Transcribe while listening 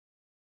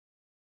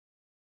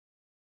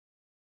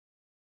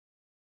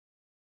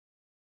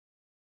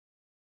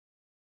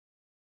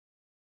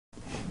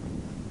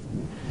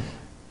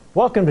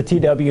Welcome to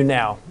TW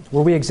Now,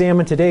 where we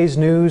examine today's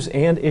news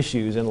and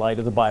issues in light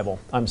of the Bible.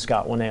 I'm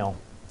Scott Winnell.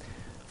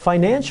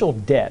 Financial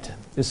debt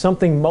is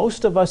something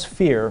most of us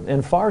fear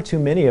and far too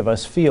many of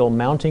us feel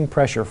mounting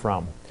pressure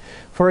from.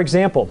 For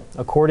example,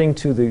 according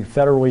to the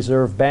Federal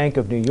Reserve Bank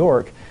of New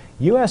York,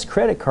 U.S.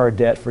 credit card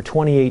debt for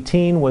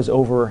 2018 was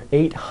over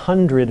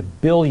 $800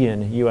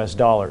 billion US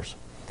dollars.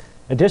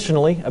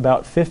 Additionally,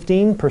 about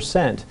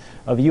 15%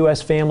 of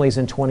U.S. families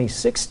in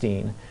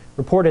 2016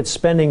 reported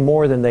spending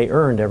more than they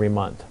earned every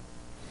month.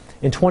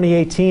 In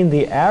 2018,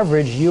 the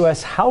average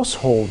U.S.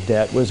 household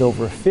debt was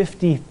over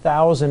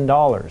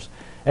 $50,000,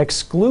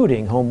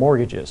 excluding home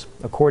mortgages,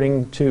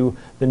 according to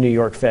the New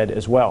York Fed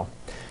as well.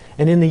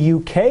 And in the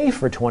UK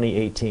for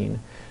 2018,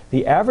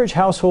 the average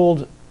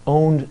household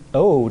owed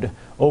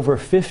over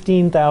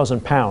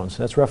 £15,000.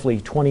 That's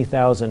roughly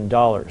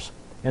 $20,000.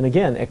 And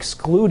again,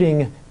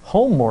 excluding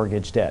home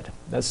mortgage debt.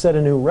 That set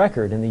a new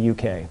record in the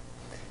UK.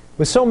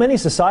 With so many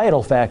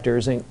societal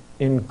factors,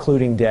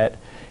 including debt,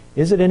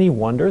 is it any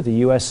wonder the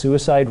U.S.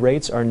 suicide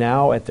rates are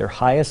now at their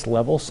highest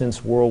level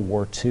since World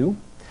War II?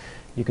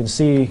 You can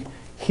see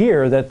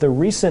here that the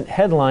recent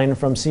headline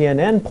from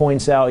CNN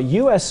points out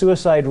U.S.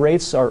 suicide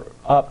rates are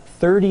up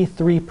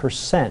 33%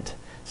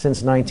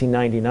 since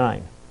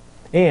 1999.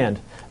 And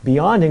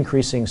beyond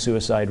increasing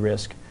suicide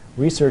risk,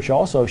 research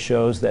also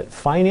shows that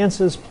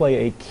finances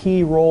play a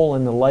key role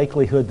in the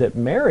likelihood that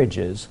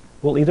marriages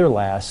will either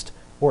last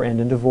or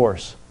end in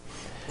divorce.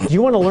 Do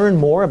you want to learn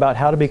more about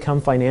how to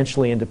become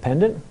financially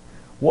independent?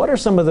 What are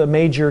some of the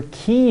major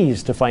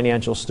keys to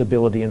financial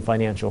stability and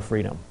financial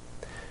freedom?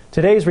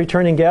 Today's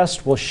returning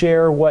guest will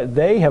share what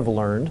they have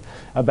learned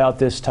about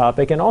this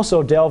topic and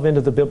also delve into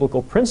the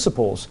biblical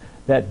principles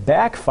that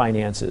back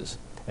finances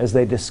as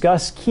they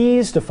discuss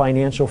keys to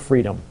financial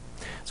freedom.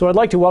 So I'd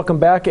like to welcome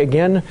back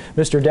again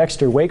Mr.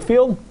 Dexter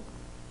Wakefield.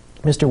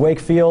 Mr.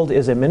 Wakefield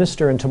is a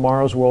minister and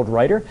Tomorrow's World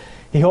writer.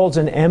 He holds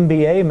an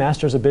MBA,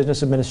 Master's of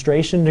Business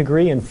Administration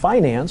degree in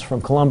finance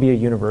from Columbia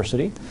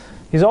University.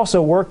 He's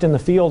also worked in the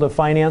field of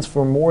finance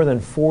for more than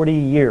 40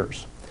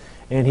 years.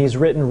 And he's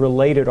written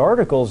related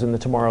articles in the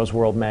Tomorrow's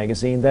World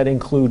magazine that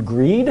include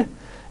greed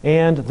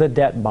and the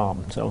debt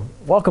bomb. So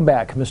welcome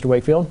back, Mr.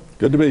 Wakefield.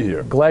 Good to be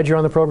here. Glad you're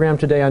on the program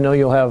today. I know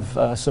you'll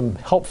have some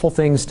helpful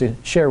things to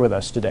share with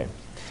us today.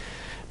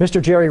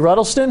 Mr. Jerry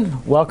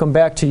Ruddleston, welcome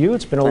back to you.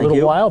 It's been a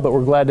little while, but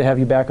we're glad to have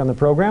you back on the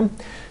program.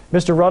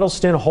 Mr.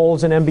 Ruddleston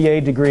holds an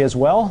MBA degree as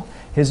well.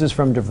 His is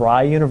from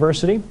DeVry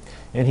University,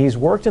 and he's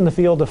worked in the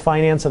field of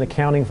finance and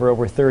accounting for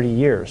over 30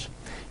 years.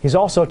 He's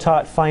also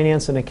taught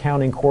finance and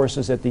accounting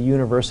courses at the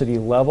university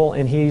level,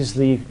 and he's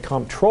the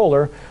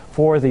comptroller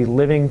for the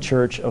Living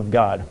Church of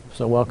God.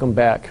 So welcome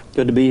back.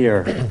 Good to be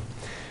here.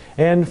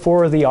 And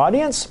for the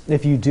audience,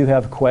 if you do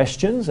have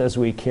questions as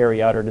we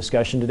carry out our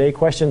discussion today,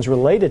 questions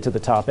related to the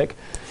topic,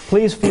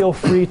 please feel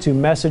free to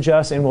message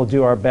us and we'll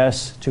do our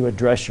best to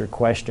address your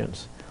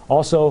questions.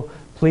 Also,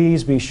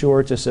 please be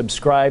sure to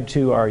subscribe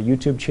to our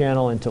YouTube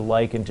channel and to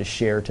like and to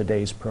share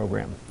today's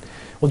program.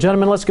 Well,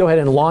 gentlemen, let's go ahead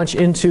and launch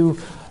into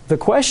the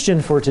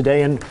question for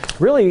today. And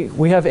really,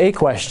 we have a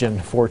question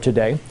for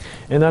today.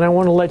 And then I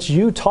want to let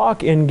you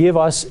talk and give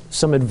us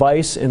some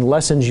advice and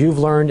lessons you've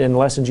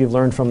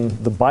learned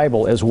from the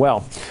Bible as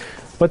well.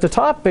 But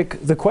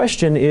the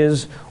question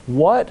is,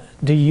 what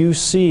do you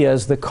see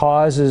as the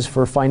causes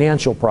for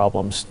financial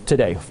problems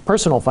today?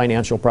 Personal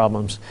financial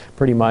problems,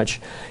 pretty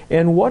much.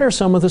 And what are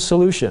some of the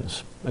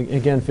solutions?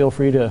 Again, feel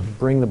free to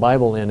bring the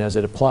Bible in as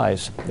it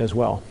applies as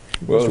well.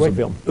 Well,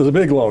 there's a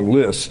big long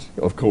list,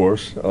 of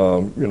course.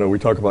 We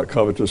talk about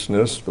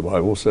covetousness. The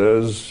Bible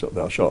says,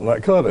 thou shalt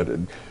not covet.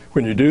 And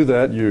when you do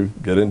that, you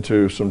get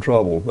into some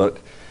trouble. But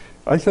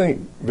I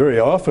think very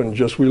often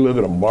we live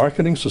in a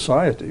marketing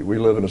society. We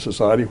live in a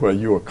society where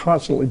you are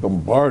constantly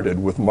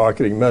bombarded with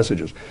marketing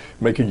messages,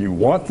 making you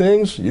want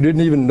things you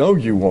didn't even know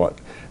you want.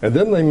 And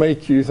then they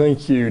make you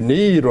think you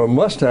need or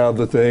must have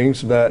the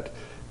things that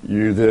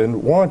you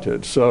then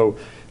wanted. So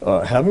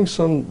having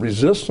some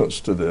resistance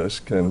to this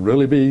can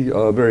really be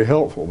very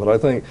helpful. But I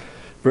think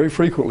very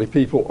frequently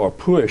people are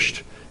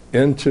pushed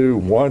into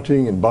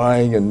wanting and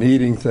buying and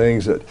needing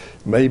things that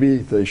maybe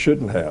they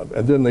shouldn't have.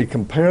 And then they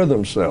compare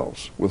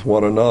themselves with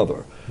one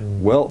another.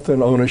 Wealth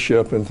and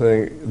ownership and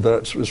things,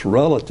 it's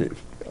relative,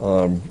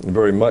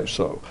 very much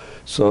so.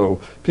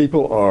 So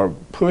people are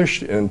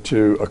pushed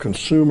into a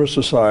consumer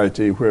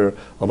society where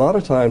a lot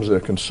of times they're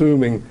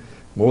consuming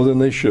more than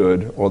they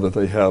should, or that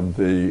they have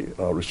the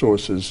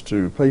resources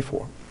to pay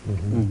for.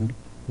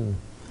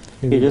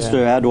 Just to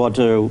add what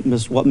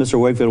Mr.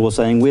 Wakefield was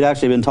saying, we'd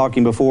actually been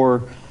talking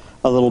before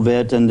a little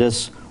bit, and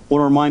just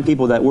want to remind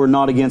people that we're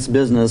not against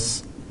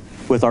business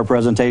with our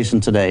presentation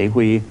today.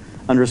 We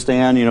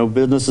understand,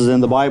 business is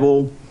in the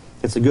Bible.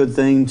 It's a good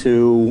thing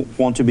to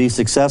want to be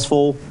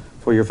successful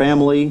for your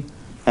family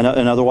and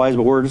otherwise,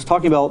 but we're just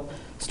talking about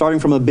starting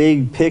from a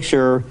big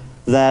picture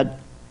that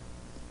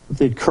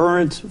the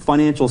current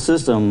financial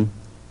system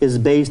is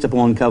based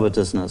upon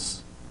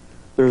covetousness.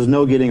 There's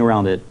no getting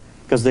around it.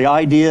 Because the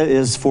idea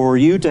is for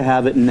you to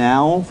have it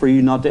now, for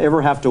you not to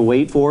ever have to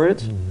wait for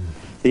it.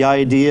 The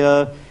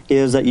idea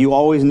is that you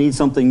always need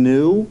something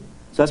new.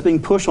 So that's being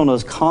pushed on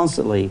us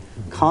constantly.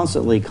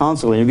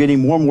 You're getting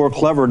more and more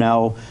clever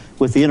now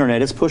with the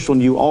internet. It's pushed on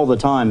you all the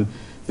time.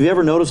 Have you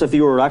ever noticed if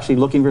you were actually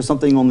looking for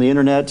something on the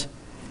internet,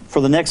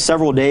 for the next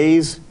several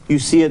days, you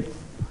see it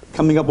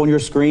coming up on your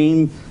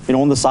screen,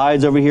 on the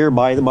sides over here,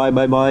 buy.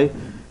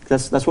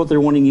 That's what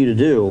they're wanting you to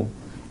do.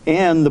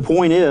 And the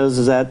point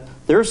is that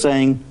they're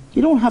saying,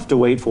 you don't have to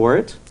wait for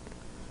it,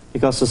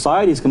 because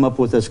society's come up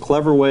with this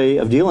clever way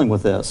of dealing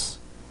with this.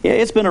 Yeah,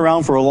 it's been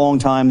around for a long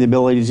time, the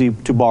ability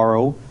to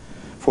borrow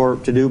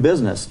to do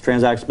business,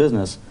 transact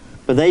business.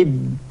 But they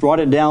brought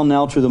it down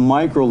now to the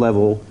micro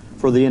level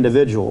for the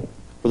individual,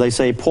 where they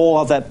say, pull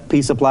out that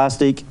piece of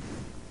plastic,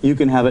 you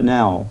can have it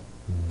now.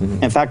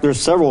 In fact, there's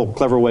several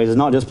clever ways. It's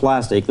not just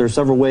plastic. There's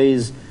several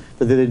ways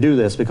that they do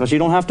this, because you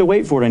don't have to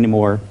wait for it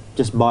anymore.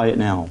 Just buy it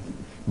now.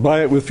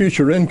 Buy it with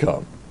future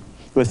income.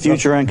 With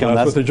future income.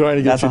 That's what they're trying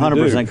to get you to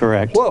do. That's 100%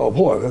 correct. Well,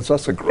 boy,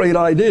 that's a great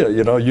idea.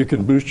 You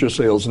can boost your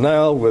sales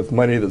now with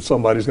money that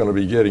somebody's going to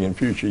be getting in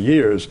future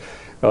years.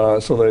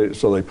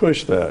 So they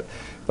push that.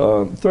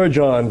 3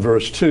 John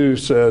verse 2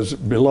 says,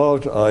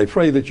 Beloved, I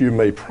pray that you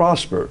may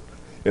prosper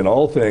in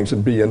all things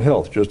and be in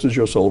health, just as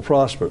your soul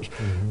prospers.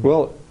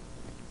 Well,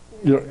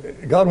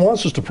 God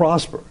wants us to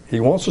prosper. He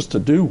wants us to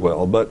do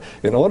well, but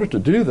in order to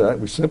do that,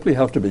 we simply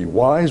have to be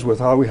wise with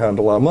how we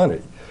handle our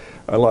money.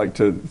 I like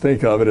to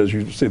think of it as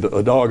you see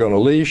a dog on a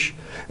leash.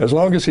 As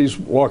long as he's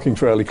walking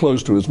fairly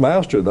close to his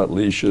master, that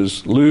leash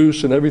is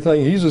loose and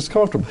everything, he's as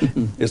comfortable.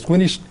 It's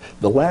when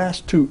the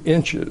last 2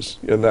 inches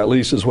in that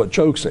leash is what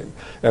chokes him.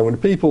 And when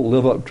people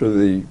live up to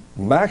the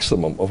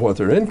maximum of what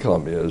their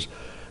income is,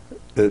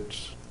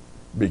 it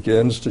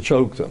begins to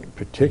choke them,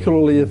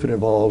 particularly if it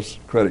involves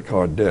credit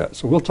card debt.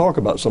 So we'll talk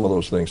about some of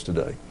those things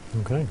today.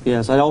 Okay.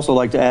 Yes, I'd also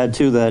like to add,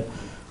 too, that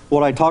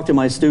what I talk to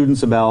my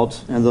students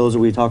about, and those that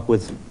we talk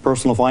with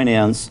personal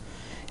finance,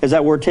 is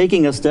that we're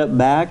taking a step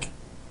back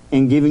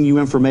and giving you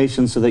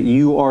information so that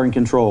you are in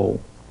control.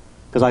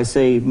 Because I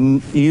say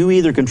you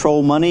either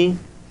control money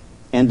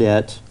and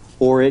debt,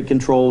 or it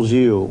controls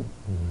you.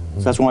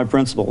 So that's one of my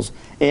principles.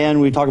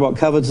 And we talk about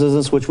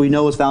covetousness, which we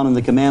know is found in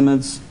the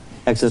commandments.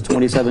 Exodus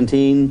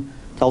 20:17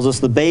 tells us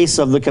the base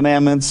of the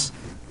commandments,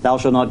 thou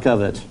shalt not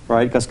covet,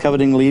 right? Because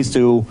coveting leads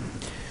to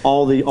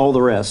all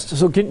the rest.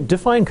 So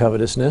define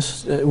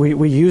covetousness.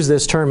 We use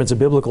this term, it's a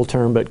biblical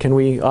term, but can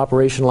we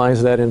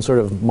operationalize that in sort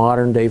of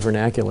modern day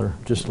vernacular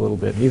just a little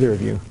bit, either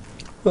of you?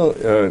 Well,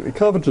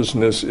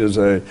 covetousness is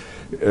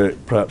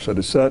perhaps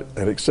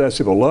an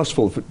excessive or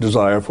lustful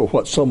desire for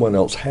what someone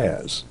else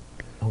has.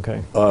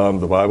 Okay.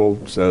 The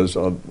Bible says,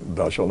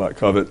 thou shalt not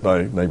covet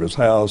thy neighbor's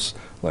house,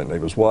 thy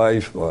neighbor's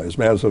wife, his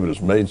manservant,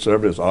 his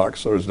maidservant, his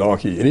ox or his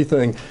donkey,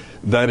 anything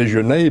that is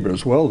your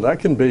neighbor's. Well,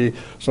 that can be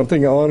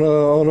something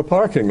on a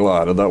parking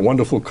lot, or that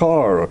wonderful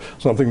car, or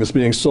something that's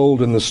being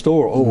sold in the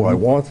store. Oh, I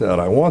want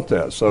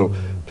that. So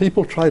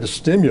people try to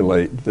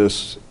stimulate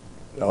this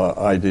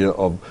idea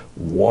of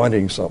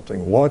wanting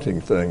something,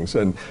 wanting things,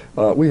 and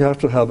we have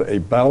to have a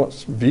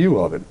balanced view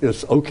of it.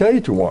 It's okay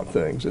to want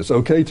things, it's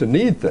okay to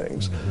need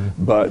things,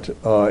 but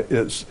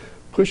it's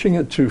pushing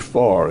it too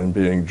far and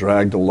being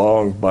dragged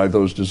along by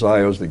those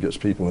desires that gets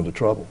people into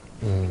trouble.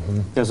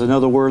 There's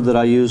another word that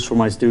I use for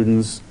my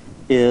students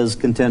is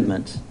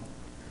contentment.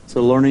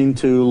 So learning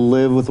to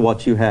live with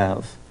what you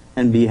have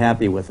and be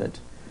happy with it.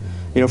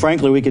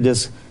 Frankly, we could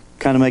just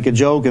kind of make a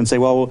joke and say,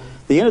 well,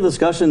 the end of the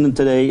discussion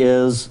today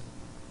is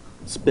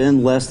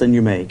spend less than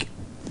you make.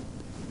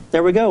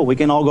 There we go. We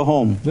can all go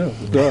home. Yeah,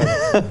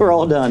 done. We're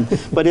all done.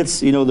 But it's,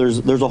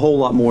 there's a whole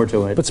lot more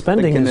to it. But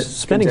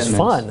spending's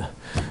fun.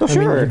 Oh,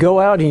 sure. I mean, you go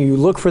out and you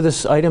look for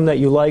this item that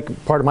you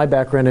like. Part of my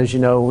background, as you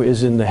know,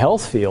 is in the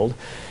health field.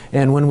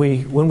 And when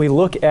we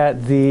look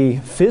at the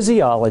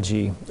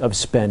physiology of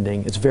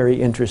spending, it's very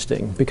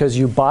interesting, because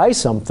you buy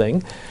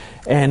something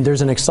and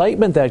there's an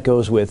excitement that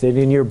goes with it,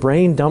 and your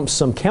brain dumps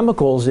some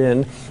chemicals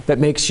in that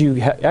makes you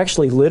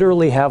actually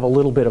literally have a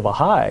little bit of a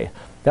high.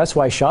 That's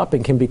why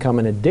shopping can become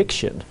an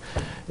addiction.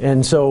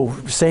 And so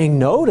saying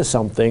no to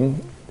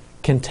something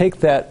can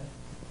take that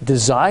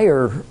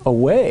desire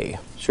away.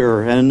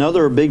 Sure. And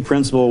another big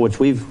principle, which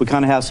we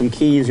kind of have some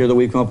keys here that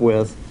we've come up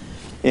with,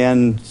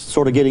 and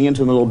sort of getting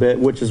into them a little bit,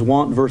 which is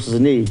want versus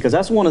need. Because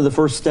that's one of the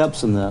first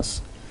steps in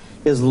this,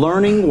 is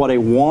learning what a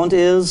want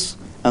is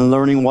and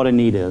learning what a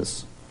need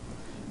is.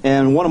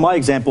 And one of my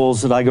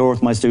examples that I go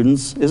with my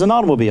students is an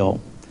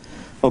automobile.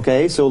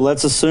 Okay, so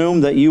let's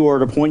assume that you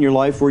are at a point in your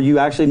life where you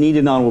actually need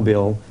an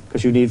automobile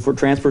because you need for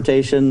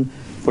transportation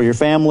for your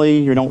family.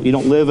 You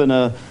don't live in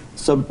a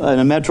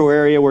metro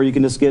area where you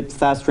can just get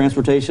fast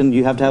transportation.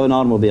 You have to have an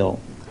automobile.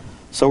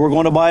 So we're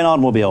going to buy an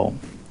automobile.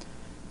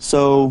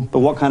 But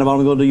what kind of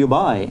automobile do you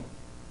buy?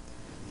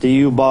 Do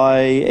you buy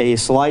a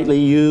slightly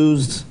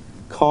used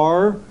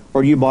car,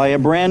 or do you buy a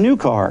brand new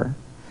car?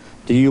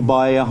 Do you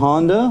buy a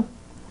Honda,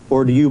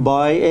 or do you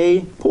buy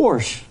a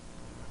Porsche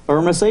or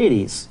a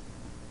Mercedes?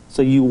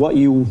 So what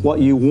you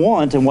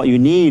want and what you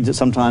need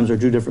sometimes are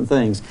 2 different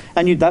things.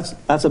 And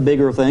that's a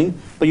bigger thing,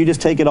 but you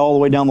just take it all the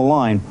way down the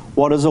line.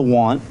 What is a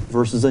want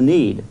versus a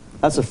need?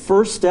 That's the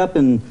first step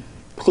in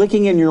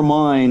clicking in your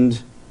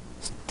mind,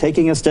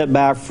 taking a step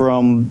back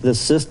from the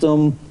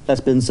system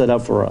that's been set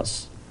up for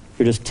us.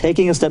 You're just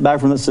taking a step back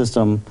from the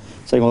system,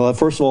 saying, well,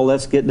 first of all,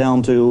 let's get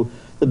down to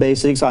the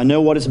basics. I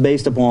know what it's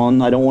based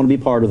upon. I don't want to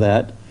be part of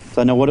that, because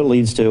I know what it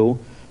leads to.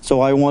 So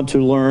I want to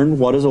learn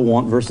what is a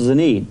want versus a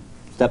need.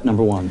 Step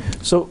number one.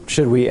 So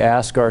should we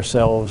ask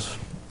ourselves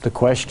the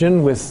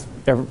question with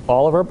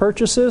all of our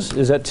purchases?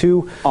 Is that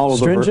too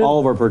stringent? All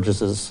of our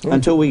purchases,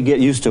 until we get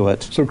used to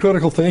it. So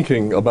critical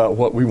thinking about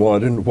what we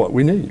want and what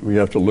we need. We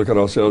have to look at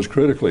ourselves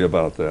critically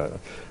about that.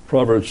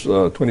 Proverbs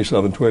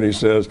 27:20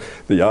 says,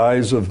 "The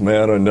eyes of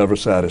man are never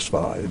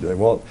satisfied." They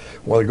want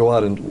to go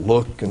out and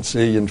look and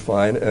see and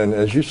find, and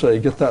as you say,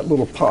 get that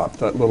little pop,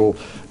 that little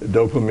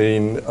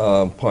dopamine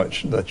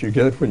punch that you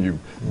get when you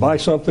buy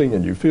something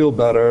and you feel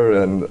better,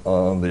 and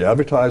the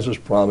advertisers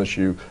promise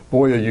you,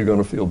 boy, are you going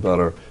to feel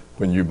better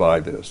when you buy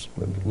this.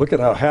 Look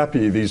at how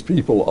happy these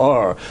people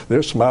are.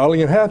 They're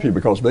smiling and happy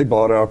because they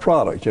bought our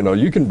product. You know,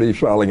 you can be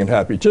smiling and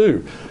happy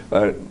too.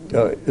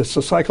 It's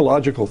a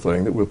psychological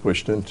thing that we're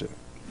pushed into.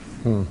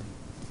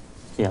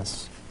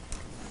 Yes.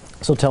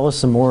 So tell us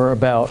some more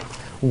about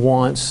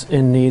wants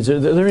and needs. Are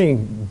there any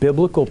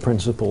biblical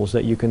principles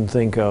that you can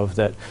think of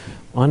that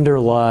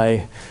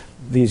underlie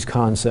these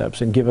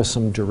concepts and give us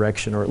some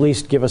direction, or at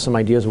least give us some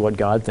ideas of what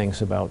God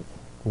thinks about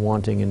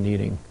wanting and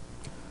needing?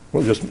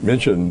 Well, just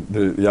mention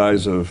the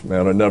eyes of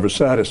man are never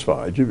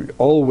satisfied. You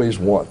always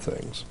want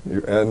things.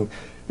 And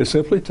it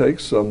simply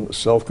takes some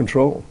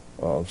self-control,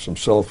 some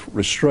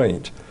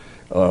self-restraint,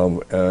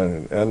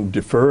 and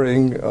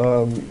deferring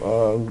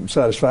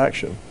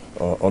satisfaction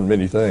on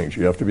many things.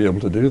 You have to be able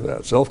to do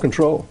that.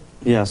 Self-control.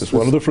 Yes. It's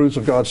one of the fruits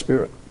of God's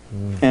Spirit.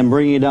 And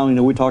bringing it down, you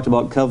know, we talked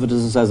about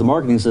covetousness as a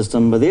marketing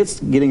system, but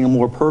it's getting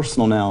more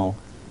personal now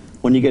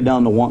when you get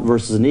down to want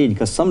versus need,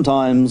 because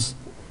sometimes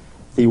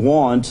the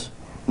want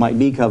might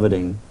be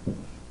coveting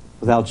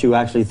without you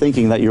actually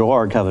thinking that you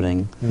are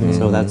coveting.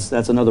 So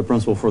that's another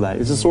principle for that.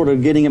 It's just sort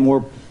of getting it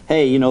more,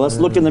 hey, you know, let's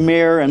look in the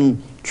mirror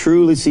and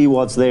truly see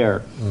what's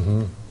there.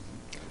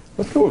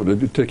 Let's go over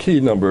to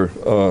key number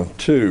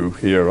 2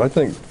 here. I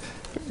think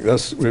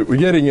we're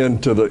getting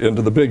into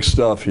the big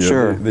stuff here,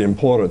 Sure. the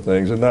important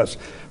things, and that's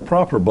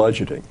proper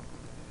budgeting.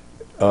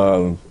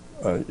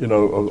 You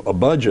know, a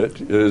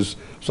budget is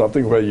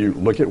something where you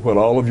look at what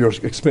all of your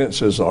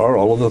expenses are,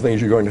 all of the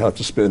things you're going to have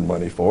to spend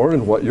money for,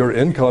 and what your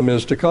income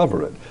is to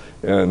cover it.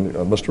 And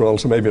Mr.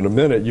 Reynolds, maybe in a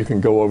minute you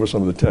can go over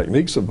some of the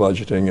techniques of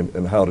budgeting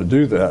and how to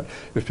do that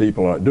if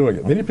people aren't doing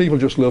it. Many people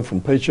just live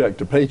from paycheck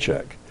to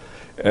paycheck,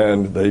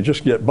 and they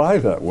just get by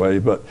that way.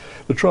 But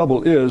the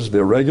trouble is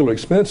their regular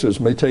expenses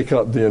may take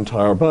up the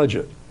entire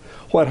budget.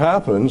 What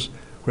happens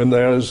when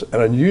there's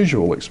an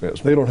unusual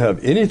expense? They don't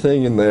have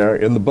anything in there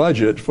in the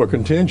budget for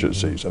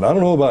contingencies. And I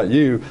don't know about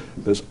you,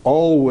 there's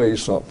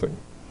always something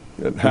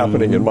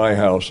happening in my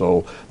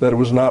household that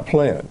was not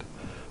planned.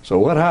 So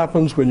what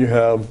happens when you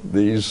have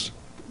these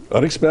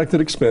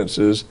unexpected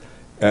expenses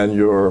and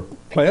your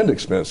planned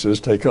expenses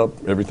take up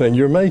everything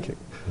you're making?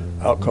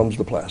 Out comes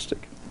the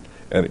plastic,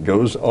 and it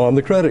goes on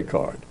the credit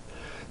card.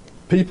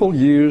 People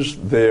use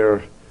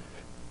their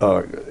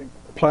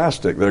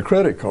their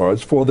credit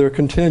cards for their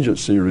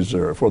contingency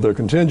reserve, for their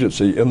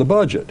contingency in the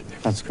budget.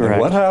 That's correct.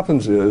 And what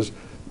happens is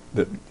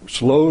that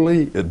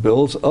slowly it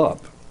builds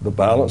up. The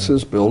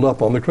balances build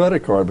up on the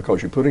credit card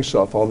because you're putting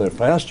stuff on there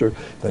faster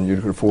than you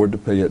can afford to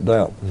pay it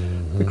down.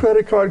 The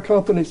credit card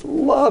companies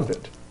love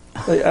it.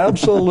 They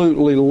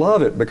absolutely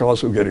love it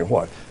because they're getting,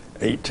 what,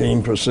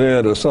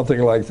 18% or something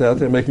like that.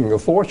 They're making a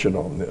fortune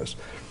on this.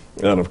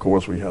 And of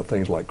course, we have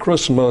things like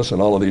Christmas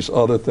and all of these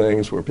other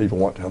things where people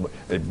want to have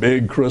a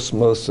big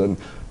Christmas, and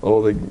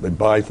they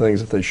buy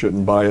things that they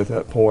shouldn't buy at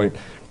that point.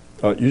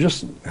 You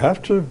just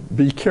have to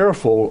be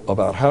careful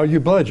about how you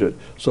budget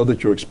so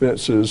that your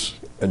expenses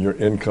and your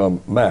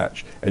income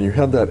match, and you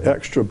have that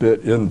extra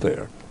bit in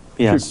there.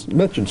 Yes. You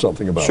mentioned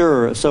something about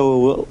Sure.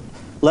 So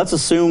let's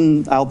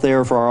assume out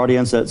there for our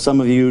audience that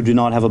some of you do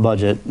not have a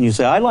budget. You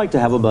say, I'd like to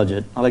have a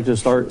budget. I'd like to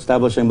start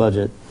establishing a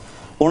budget.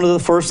 One of the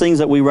first things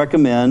that we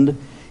recommend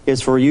is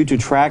for you to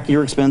track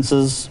your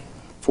expenses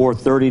for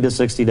 30 to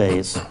 60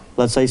 days.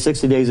 Let's say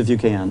 60 days if you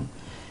can.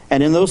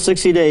 And in those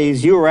 60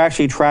 days, you are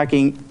actually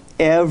tracking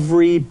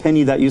every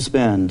penny that you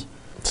spend.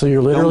 So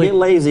you're literally Don't get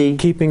lazy.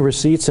 keeping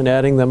receipts and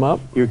adding them up?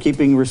 You're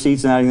keeping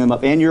receipts and adding them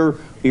up. And you're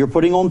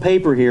putting on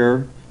paper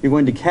here, you're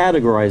going to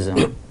categorize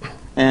them.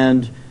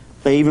 And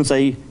they even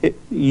say,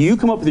 you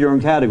come up with your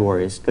own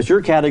categories, because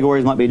your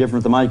categories might be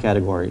different than my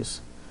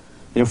categories.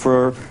 You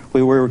know,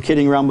 we were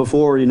kidding around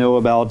before, you know,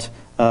 about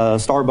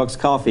Starbucks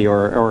coffee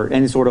or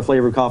any sort of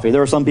flavored coffee.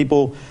 There are some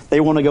people, they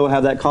want to go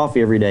have that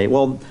coffee every day.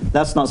 Well,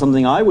 that's not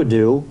something I would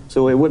do,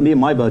 so it wouldn't be in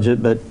my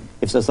budget, but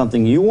if that's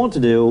something you want to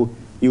do,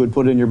 you would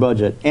put it in your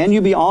budget. And you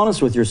be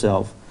honest with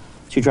yourself.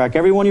 So you track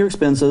every one of your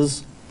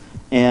expenses,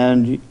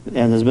 and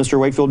as Mr.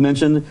 Wakefield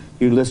mentioned,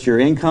 you list your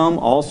income,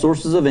 all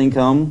sources of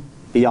income,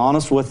 be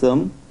honest with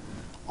them,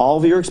 all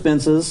of your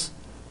expenses.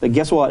 But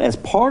guess what? As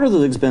part of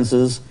those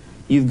expenses,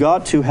 you've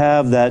got to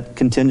have that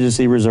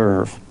contingency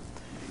reserve.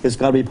 It's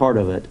got to be part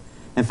of it.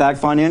 In fact,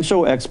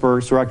 financial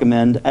experts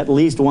recommend at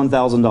least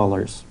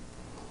 $1,000.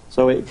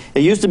 So it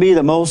used to be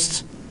that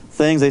most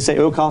things, they say,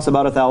 oh, it costs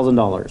about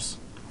 $1,000.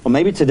 Well,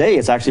 maybe today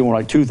it's actually more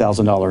like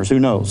 $2,000. Who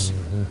knows?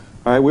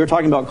 All right, we're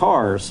talking about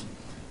cars.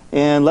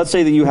 And let's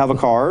say that you have a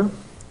car,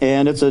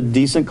 and it's a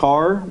decent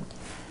car,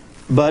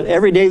 but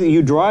every day that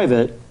you drive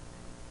it,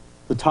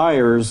 the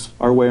tires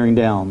are wearing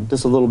down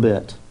just a little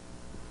bit.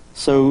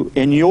 So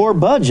in your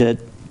budget,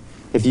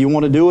 if you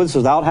want to do this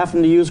without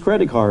having to use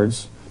credit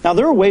cards, now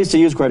there are ways to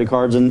use credit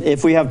cards, and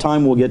if we have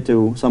time, we'll get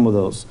to some of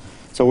those.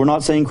 So we're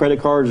not saying credit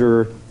cards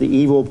are the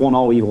evil upon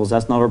all evils.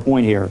 That's not our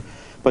point here.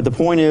 But the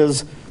point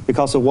is,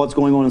 because of what's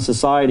going on in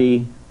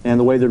society and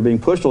the way they're being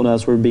pushed on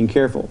us, we're being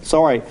careful. So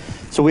all right,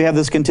 so we have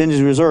this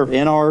contingency reserve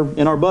in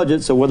our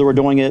budget. So whether we're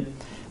doing it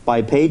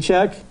by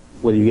paycheck,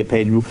 whether you get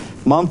paid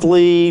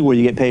monthly, whether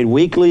you get paid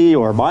weekly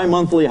or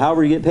bi-monthly,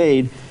 however you get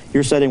paid,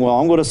 you're setting, well,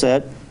 I'm going to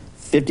set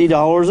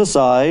 $50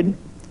 aside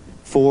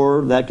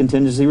for that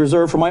contingency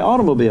reserve for my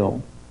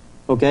automobile,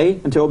 okay,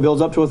 until it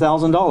builds up to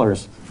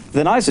 $1,000.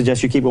 Then I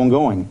suggest you keep on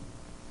going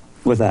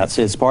with that.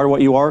 So it's part of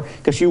what you are,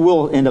 because you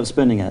will end up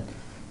spending it.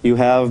 You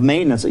have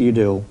maintenance that you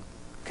do,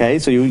 okay,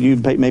 so you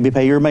maybe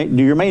do your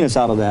maintenance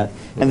out of that.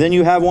 And then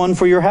you have one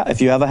for your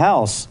if you have a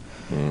house,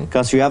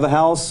 because you have a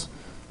house,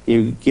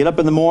 you get up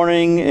in the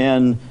morning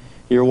and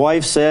your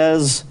wife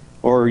says,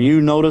 or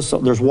you notice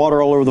there's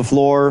water all over the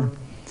floor,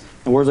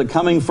 and where's it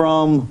coming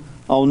from?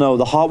 Oh no,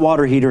 the hot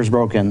water heater's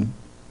broken.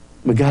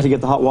 We got to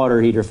get the hot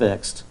water heater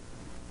fixed.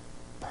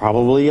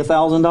 Probably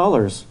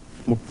 $1,000,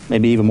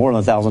 maybe even more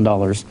than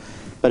 $1,000.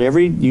 But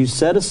you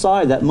set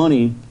aside that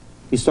money,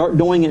 you start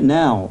doing it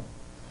now.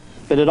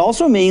 But it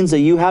also means that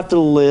you have to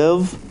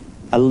live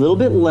a little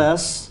bit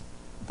less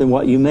than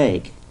what you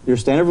make. Your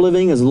standard of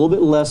living is a little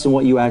bit less than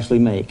what you actually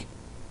make.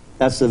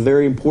 That's the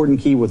very important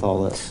key with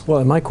all this.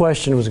 Well, my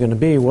question was going to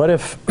be, what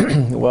if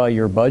while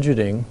you're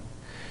budgeting,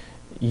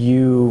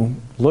 you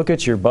look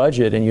at your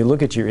budget and you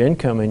look at your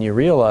income and you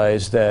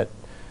realize that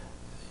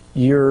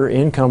your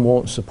income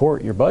won't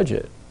support your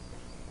budget?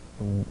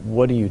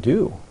 What do you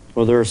do?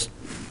 Well,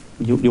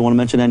 you want to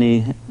mention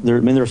any?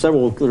 There are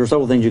several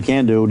things you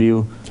can do. Do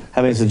you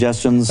have any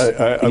suggestions?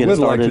 I would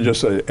like to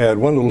just add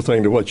one little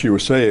thing to what you were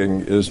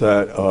saying, is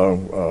that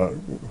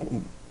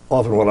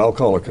often what I'll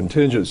call a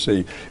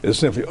contingency is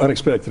simply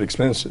unexpected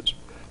expenses.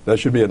 That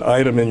should be an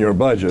item in your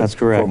budget. That's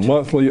correct. For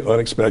monthly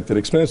unexpected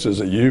expenses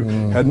that you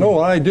had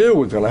no idea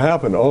was going to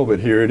happen. Oh, but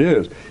here it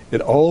is.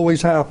 It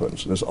always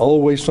happens. There's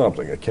always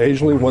something.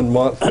 Occasionally one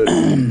month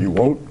that you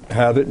won't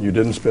have it and you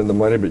didn't spend the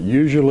money, but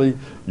usually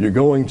you're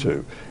going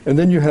to. And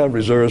then you have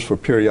reserves for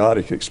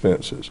periodic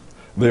expenses.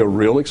 They're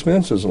real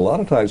expenses. And a lot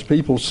of times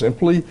people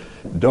simply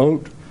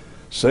don't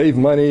save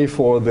money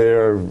for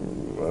their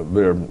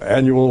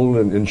annual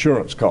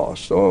insurance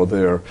costs, or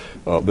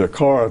their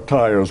car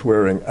tires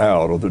wearing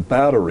out, or the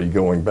battery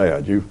going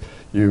bad. You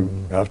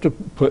have to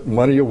put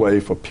money away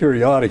for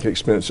periodic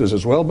expenses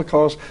as well,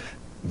 because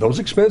those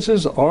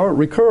expenses are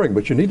recurring,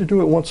 but you need to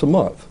do it once a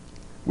month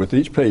with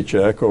each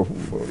paycheck, or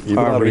even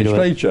out of each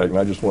paycheck,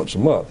 not just once a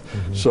month.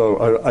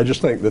 So I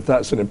just think that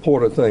that's an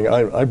important thing.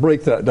 I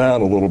break that down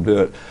a little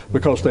bit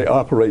because they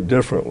operate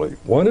differently.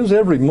 One is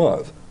every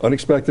month,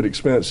 unexpected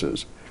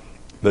expenses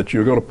that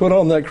you're going to put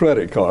on that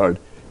credit card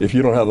if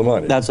you don't have the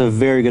money. That's a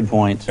very good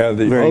point. And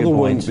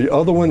the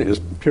other one is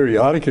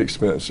periodic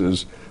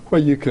expenses,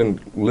 where you can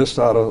list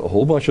out a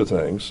whole bunch of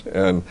things,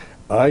 and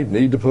I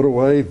need to put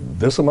away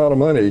this amount of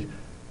money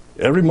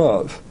every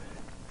month,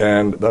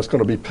 and that's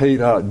going to be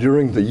paid out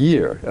during the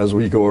year as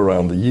we go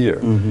around the year.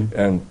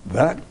 And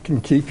that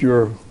can keep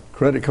your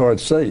credit card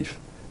safe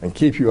and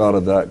keep you out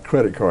of that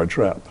credit card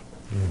trap.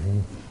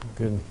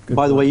 Good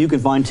By the way, you can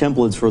find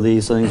templates for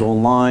these things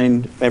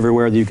online,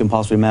 everywhere that you can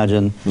possibly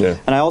imagine. Yeah.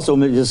 And I also,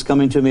 just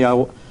coming to me,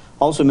 I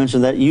also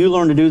mentioned that you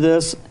learn to do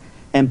this,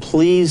 and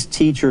please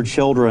teach your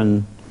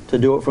children to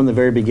do it from the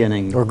very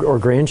beginning. Or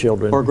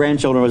grandchildren. Or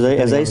grandchildren,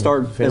 as they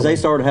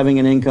start having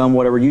an income,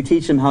 whatever, you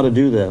teach them how to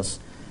do this.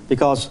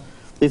 Because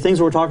the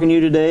things we're talking to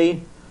you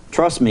today,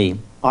 trust me,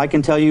 I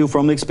can tell you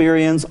from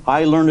experience,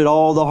 I learned it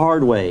all the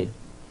hard way.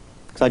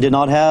 Because I did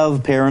not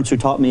have parents who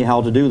taught me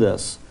how to do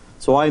this.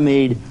 So I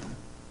made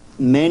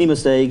many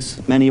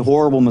mistakes, many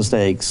horrible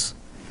mistakes.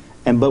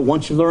 But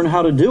once you learn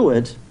how to do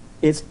it,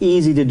 it's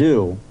easy to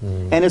do.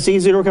 And it's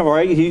easy to recover,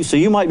 right? So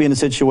you might be in a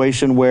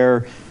situation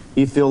where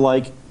you feel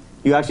like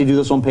you actually do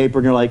this on paper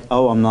and you're like,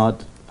 oh, I'm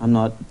not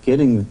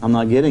getting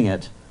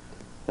it.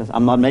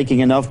 I'm not making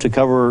enough to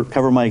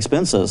cover my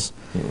expenses.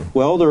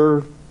 Well, there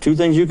are two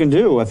things you can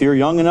do. If you're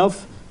young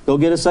enough, go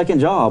get a second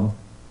job.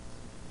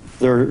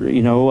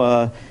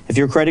 If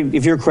your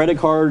credit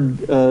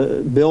card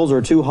bills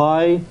are too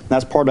high,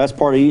 that's part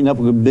of eating up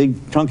a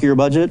big chunk of your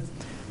budget.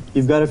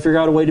 You've got to figure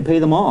out a way to pay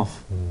them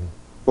off,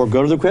 or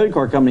go to the credit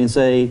card company and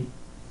say,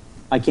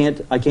 I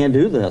can't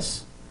do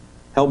this.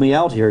 Help me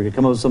out here. You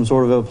come up with some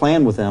sort of a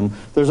plan with them.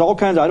 There's all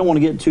kinds. I don't want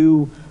to get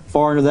too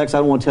far into that, because I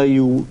don't want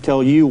to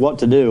tell you what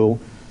to do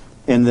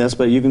in this.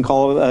 But you can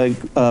call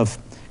a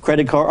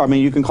credit card.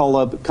 You can call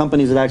up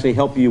companies that actually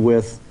help you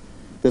with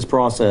this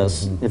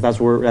process if that's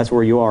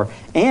where you are.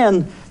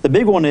 And the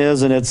big one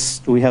is, and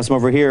we have some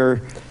over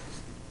here,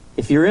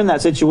 if you're in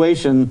that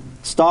situation,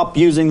 stop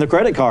using the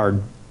credit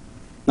card.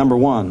 Number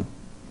one,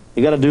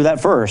 you got to do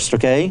that first,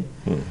 okay?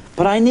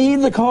 But I need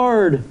the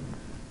card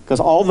because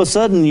all of a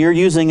sudden you're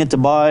using it to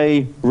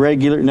buy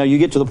now you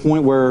get to the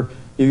point where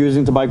you're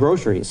using it to buy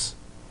groceries.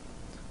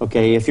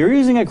 Okay, if you're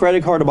using a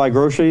credit card to buy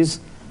groceries,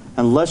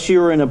 unless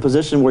you're in a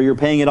position where you're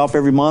paying it off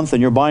every month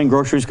and you're buying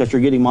groceries because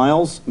you're getting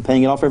miles and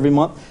paying it off every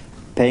month,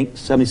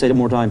 somebody say it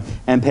more time,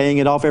 and paying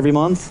it off every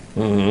month,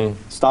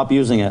 stop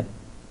using it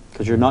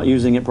because you're not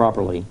using it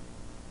properly.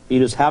 You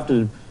just have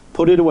to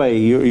put it away.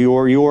 You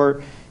are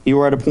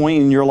at a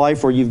point in your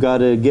life where you've got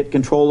to get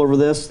control over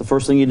this. The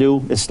first thing you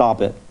do is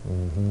stop it.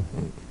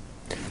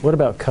 What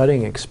about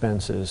cutting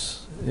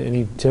expenses?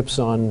 Any tips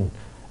on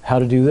how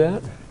to do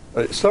that?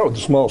 Start with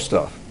the small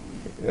stuff.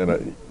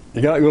 And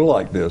you're not going to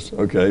like this,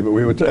 okay?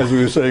 But as we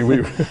were saying,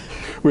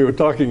 we were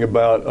talking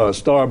about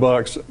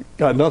Starbucks.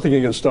 Got nothing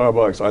against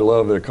Starbucks. I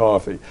love their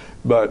coffee.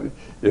 But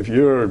if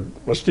you're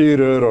a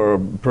student or a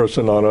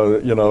person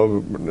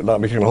on not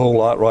making a whole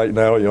lot right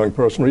now, a young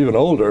person or even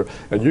older,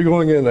 and you're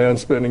going in there and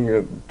spending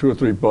 $2 or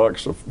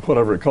 $3 or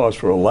whatever it costs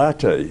for a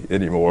latte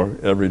anymore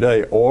every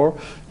day, or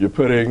you're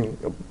putting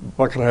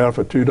 $1.50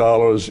 or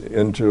 $2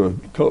 into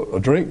a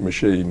drink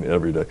machine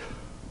every day.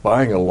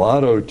 Buying a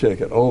lotto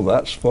ticket, oh,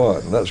 that's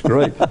fun. That's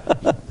great.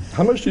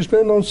 How much do you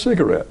spend on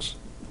cigarettes?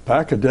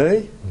 Pack a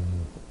day?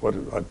 What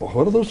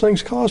do those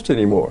things cost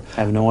anymore?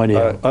 I have no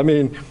idea. I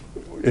mean,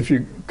 if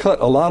you cut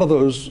a lot of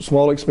those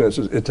small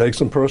expenses, it takes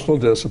some personal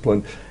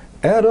discipline.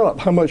 Add up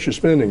how much you're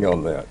spending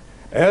on that.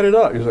 Add it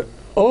up. You say,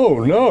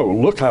 oh, no,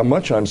 look how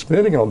much I'm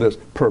spending on this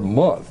per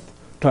month,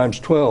 times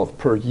 12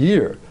 per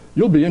year.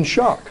 You'll be in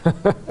shock.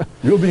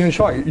 You'll be in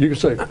shock. You can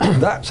say,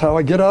 that's how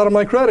I get out of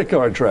my credit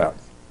card trap.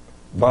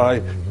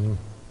 By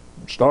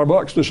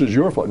Starbucks, this is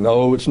your fault.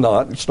 No, it's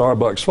not. It's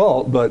Starbucks'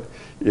 fault. But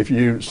if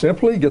you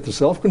simply get the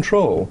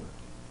self-control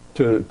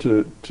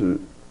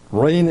to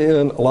rein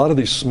in a lot of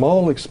these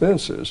small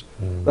expenses,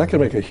 that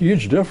can make a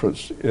huge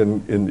difference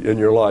in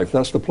your life.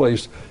 That's the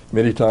place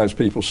many times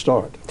people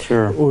start.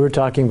 Sure. We were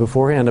talking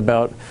beforehand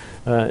about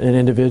an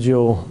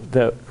individual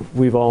that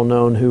we've all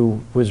known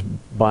who was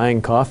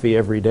buying coffee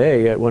every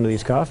day at one of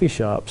these coffee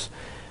shops.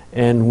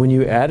 And when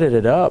you added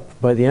it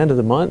up, by the end of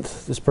the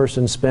month, this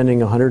person's spending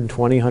 $120,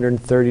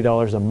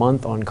 $130 a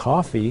month on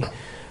coffee.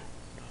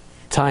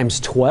 Times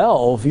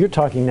 12, you're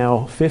talking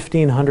now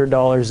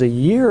 $1,500 a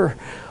year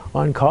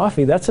on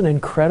coffee. That's an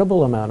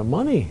incredible amount of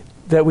money.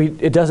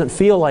 It doesn't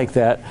feel like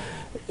that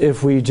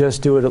if we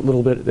just do it a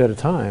little bit at a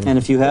time. And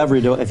if you have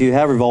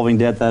revolving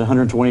debt, that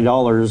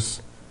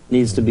 $120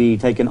 needs to be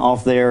taken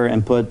off there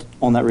and put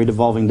on that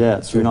revolving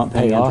debt, so you're not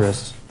paying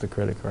interest. The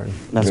credit card.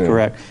 That's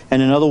correct.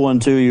 And another one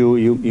too.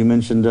 You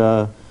mentioned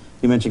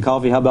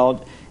coffee. How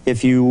about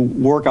if you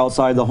work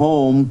outside the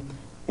home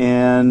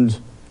and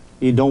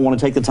you don't want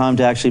to take the time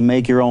to actually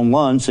make your own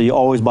lunch, so you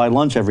always buy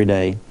lunch every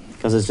day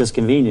because it's just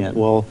convenient.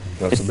 Well,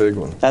 that's a big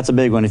one. That's a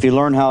big one. If you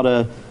learn how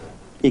to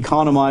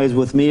economize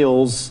with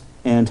meals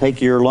and take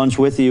your lunch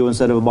with you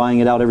instead of buying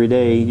it out every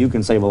day, you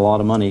can save a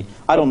lot of money.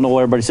 I don't know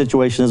what everybody's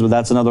situation is, but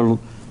that's another.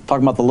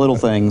 Talking about the little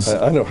things.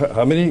 I know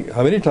how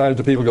many times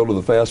do people go to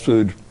the fast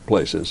food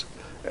places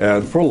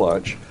and for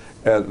lunch,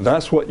 and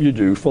that's what you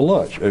do for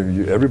lunch.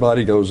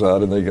 Everybody goes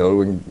out and they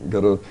go and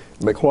get a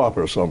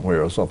McWhopper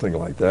somewhere or something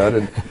like that,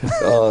 and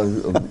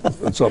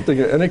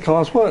it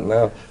costs what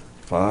now,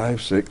 $5,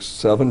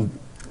 $6,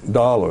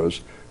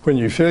 $7. When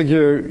you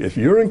figure if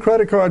you're in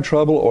credit card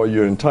trouble or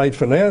you're in tight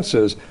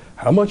finances,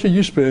 how much are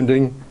you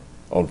spending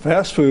on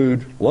fast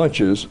food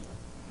lunches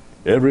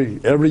every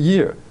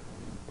year?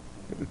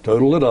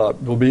 Total it up,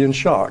 you'll be in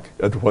shock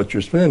at what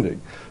you're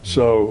spending.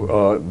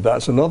 So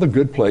that's another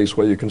good place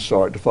where you can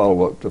start to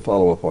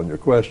follow up on your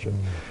question.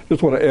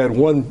 Just want to add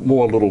one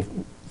more little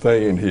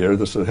thing in here.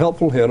 This is a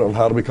helpful hint on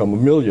how to become a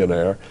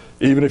millionaire,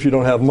 even if you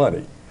don't have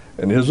money.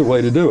 And here's a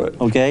way to do it.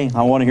 Okay,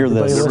 I want to hear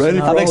this. You ready?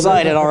 I'm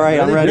excited. All right,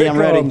 I'm ready. I'm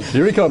ready.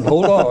 Here he comes.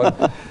 Hold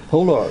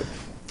on.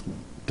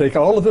 Take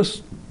all of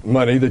this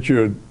money that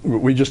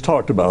we just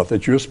talked about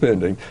that you're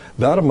spending.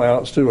 That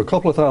amounts to a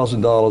couple of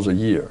 $1,000s a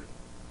year.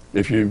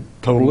 If you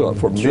total it up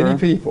for many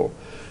people,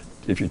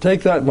 if you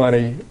take that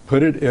money,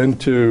 put it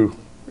into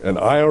an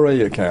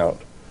IRA account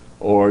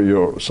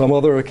or some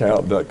other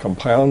account that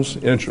compounds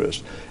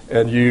interest,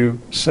 and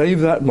you save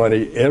that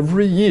money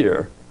every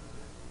year,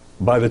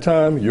 by the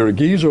time you're a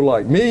geezer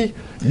like me,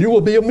 you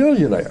will be a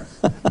millionaire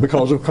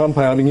because of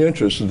compounding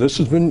interest. This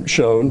has been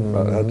shown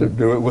to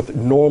do it with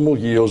normal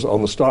yields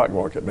on the stock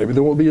market. Maybe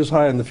they won't be as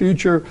high in the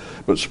future,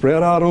 but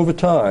spread out over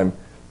time,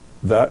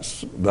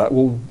 that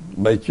will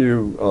make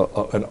you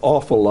an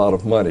awful lot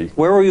of money.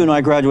 Where were you when I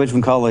graduated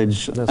from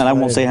college? I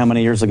won't say how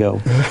many years ago.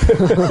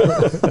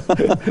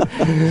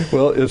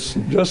 Well, it's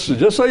just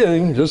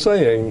saying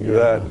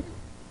that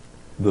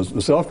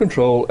the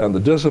self-control and the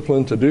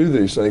discipline to do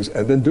these things,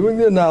 and then doing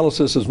the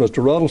analysis, as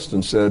Mr.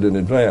 Ruddleston said, in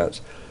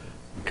advance.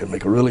 can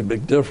make a really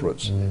big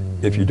difference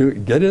if you do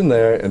get in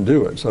there and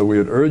do it. So we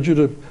would urge you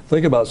to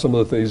think about some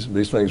of these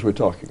things we're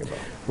talking about.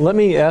 Let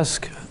me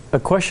ask a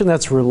question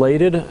that's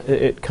related.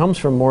 It comes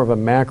from more of a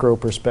macro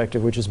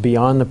perspective, which is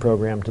beyond the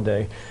program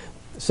today.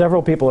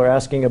 Several people are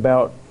asking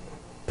about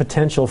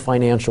potential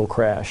financial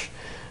crash.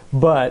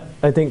 But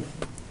I think,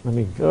 let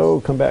me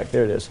come back,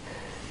 there it is.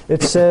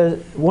 It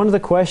says, one of the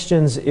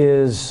questions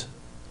is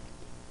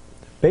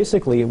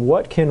basically,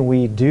 what can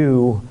we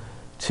do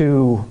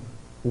to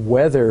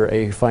weather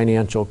a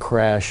financial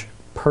crash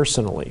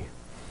personally?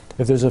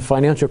 If there's a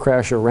financial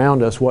crash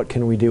around us, what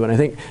can we do? And I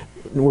think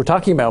we're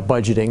talking about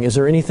budgeting. Is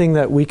there anything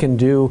that we can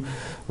do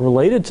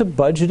related to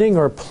budgeting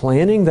or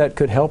planning that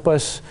could help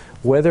us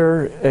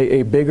weather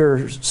a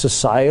bigger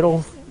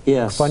societal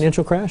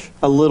financial crash?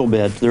 A little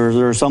bit.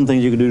 There are some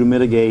things you can do to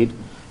mitigate.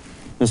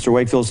 Mr.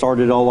 Wakefield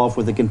started it all off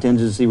with the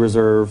contingency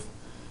reserve,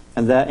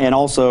 and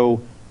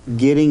also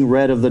getting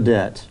rid of the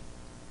debt.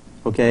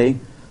 Okay?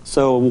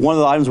 So one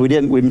of the items we've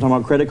been talking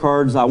about credit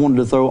cards. I wanted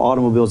to throw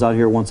automobiles out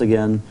here once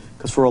again,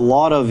 because for a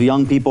lot of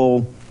young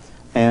people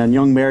and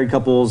young married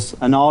couples,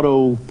 an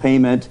auto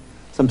payment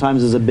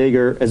sometimes is a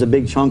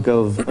big chunk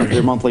of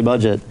their monthly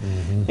budget.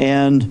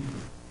 And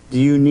do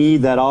you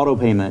need that auto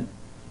payment?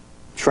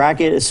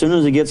 Track it as soon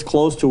as it gets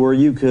close to where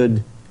you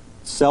could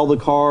sell the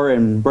car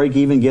and break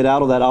even, get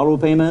out of that auto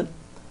payment,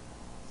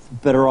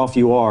 better off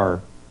you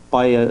are.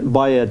 Buy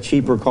a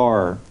cheaper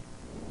car.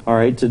 All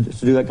right, to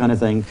do that kind of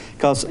thing.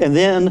 And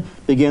then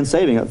begin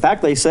saving. In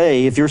fact, they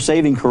say if you're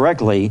saving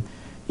correctly,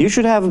 you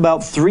should have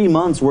about 3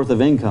 months worth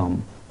of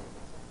income.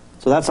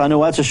 So I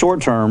know that's a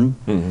short term.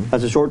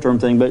 That's a short term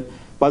thing. But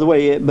by the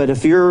way,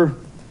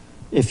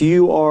 if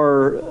you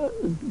are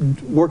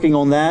working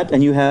on that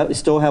and you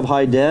still have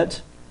high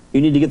debt,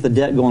 you need to get the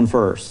debt going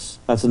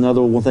first. That's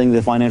another one thing the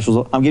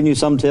financials. I'm giving you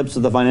some tips that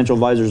the financial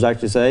advisors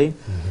actually say.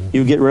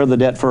 You get rid of the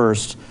debt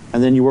first,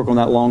 and then you work on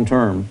that long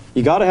term.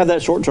 You got to have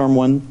that short term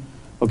one.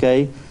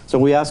 Okay, so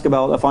we ask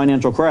about a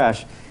financial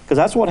crash, because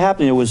that's what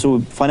happened. It was a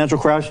financial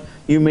crash.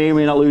 You may or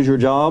may not lose your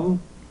job.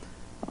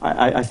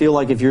 I feel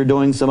like if you're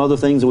doing some other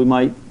things that we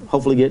might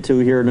hopefully get to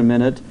here in a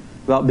minute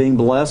about being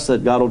blessed,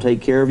 that God will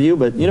take care of you.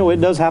 But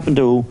it does happens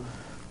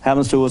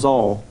to us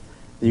all.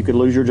 You could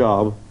lose your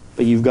job,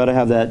 but you've got to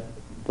have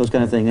those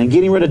kind of things. And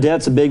getting rid of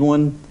debt's a big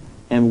one,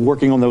 and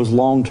working on those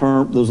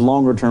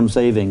longer term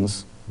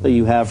savings that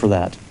you have for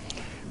that.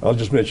 I'll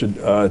just mention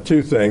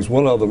two things.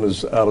 One of them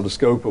is out of the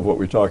scope of what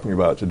we're talking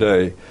about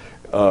today,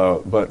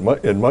 but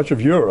in much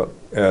of Europe,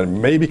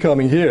 and maybe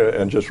coming here,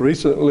 and just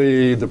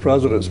recently the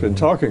president's been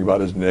talking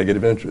about is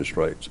negative interest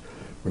rates.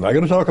 We're not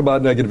going to talk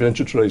about negative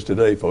interest rates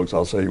today, folks.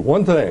 I'll say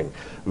one thing,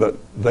 that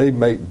they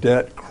make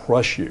debt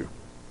crush you.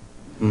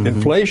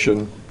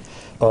 Inflation,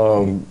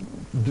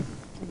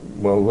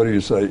 what do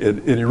you say?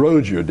 It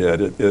erodes your debt.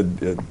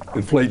 It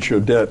inflates your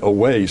debt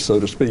away,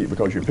 so to speak,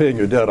 because you're paying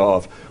your debt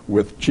off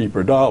with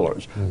cheaper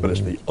dollars. But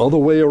it's the other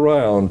way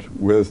around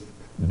with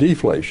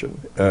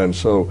deflation, and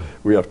so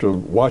we have to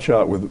watch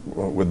out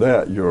with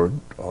that. You're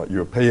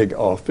paying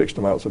off fixed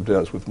amounts of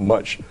debts with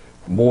much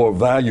more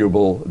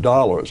valuable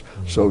dollars.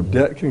 So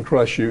debt can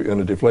crush you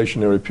in a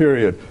deflationary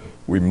period.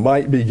 We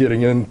might be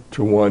getting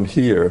into one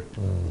here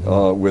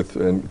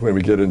when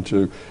we get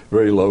into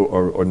very low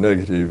or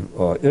negative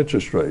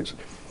interest rates.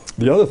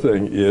 The other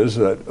thing is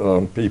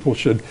that people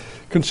should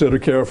consider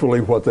carefully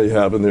what they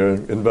have in their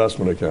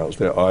investment accounts,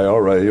 their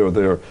IRA or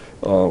their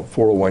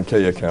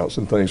 401k accounts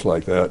and things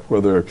like that,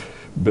 where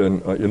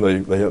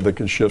they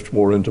can shift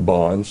more into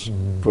bonds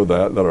for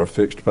that are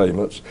fixed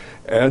payments.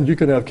 And you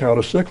can have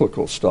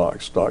counter-cyclical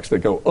stocks that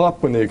go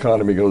up when the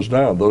economy goes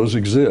down. Those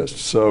exist.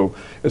 So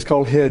it's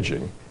called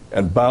hedging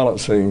and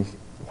balancing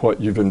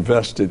what you've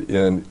invested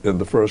in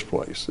the first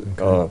place.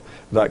 Okay.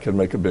 That can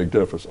make a big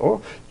difference.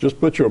 Or just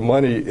put your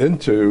money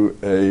into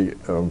a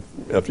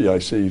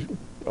FDIC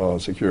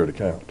secured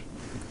account.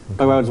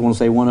 I just want to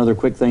say one other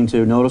quick thing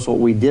too. Notice what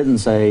we didn't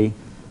say.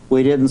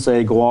 We didn't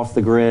say go off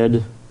the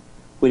grid.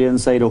 We didn't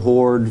say to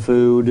hoard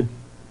food.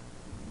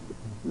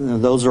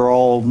 Those are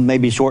all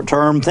maybe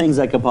short-term things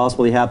that could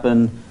possibly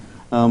happen,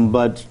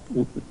 but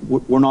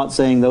we're not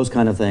saying those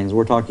kind of things.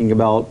 We're talking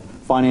about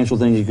financial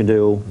things you can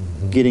do,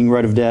 getting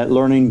rid of debt,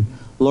 learning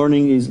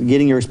is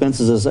getting your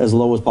expenses as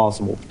low as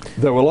possible.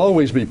 There will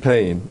always be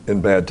pain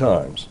in bad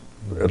times.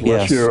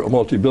 Unless you're a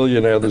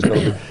multi-billionaire, there's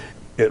going to be.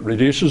 It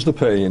reduces the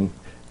pain,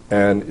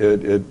 and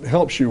it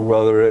helps you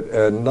weather it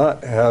and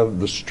not have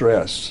the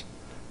stress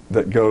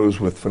that goes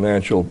with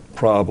financial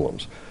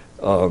problems.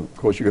 Of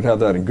course, you can have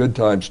that in good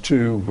times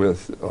too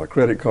with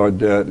credit card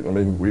debt. I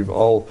mean, we've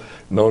all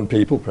known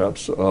people,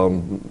 perhaps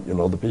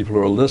the people who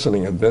are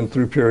listening have been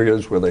through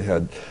periods where they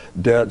had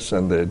debts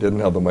and they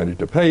didn't have the money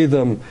to pay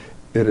them.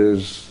 It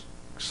is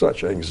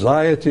such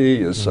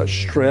anxiety, is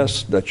such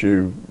stress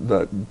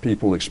that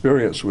people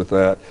experience with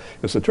that.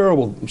 It's a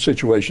terrible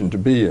situation to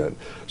be in.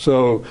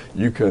 So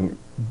you can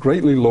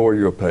greatly lower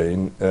your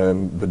pain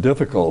and the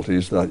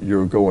difficulties that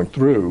you're going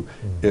through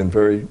in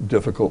very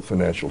difficult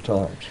financial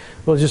times.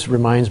 Well, it just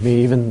reminds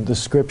me, even the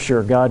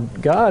scripture,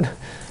 God,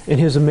 in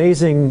His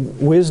amazing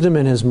wisdom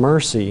and His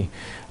mercy,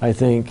 I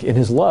think, in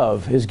His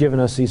love, has given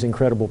us these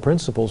incredible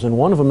principles. And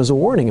one of them is a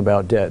warning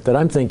about debt that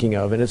I'm thinking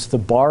of, and it's the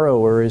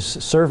borrower is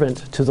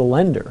servant to the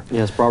lender.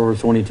 Yes,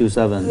 Proverbs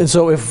 22:7. And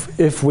so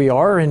if we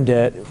are in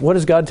debt, what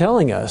is God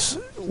telling us?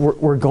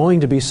 We're going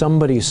to be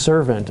somebody's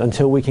servant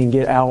until we can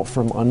get out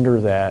from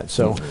under that.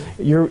 So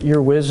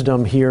your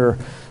wisdom here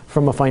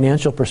from a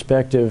financial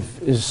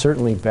perspective is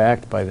certainly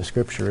backed by the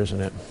scripture,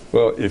 isn't it?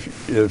 Well,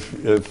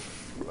 if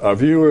our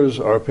viewers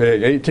are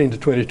paying 18 to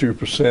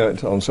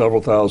 22% on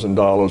several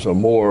 $1,000s or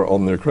more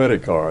on their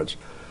credit cards,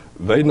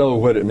 they know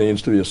what it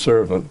means to be a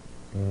servant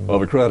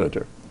of a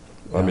creditor.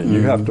 I mean,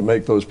 you have to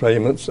make those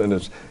payments, and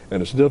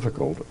it's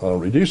difficult.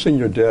 Reducing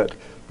your debt,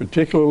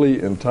 particularly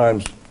in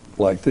times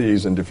like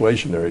these, in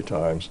deflationary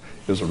times,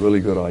 is a really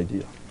good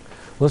idea.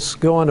 Let's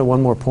go on to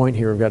one more point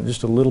here. We've got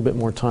just a little bit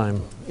more time.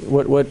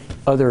 What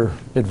other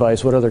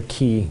advice, what other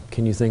key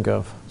can you think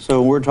of?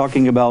 So we're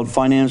talking about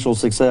financial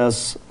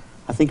success.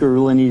 I think we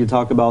really need to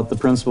talk about the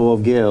principle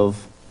of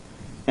give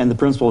and the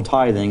principle of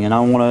tithing. And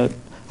I want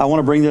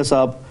to bring this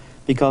up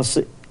because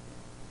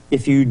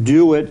if you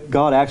do it,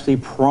 God actually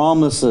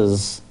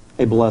promises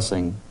a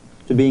blessing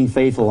to being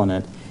faithful in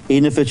it.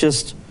 Even if it's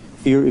just,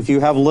 if you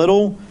have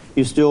little,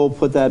 you still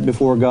put that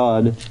before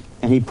God,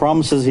 and He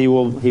promises He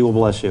will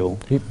bless you.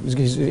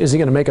 Is He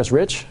going to make us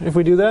rich if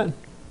we do that?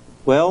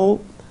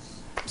 Well,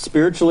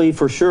 spiritually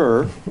for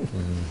sure.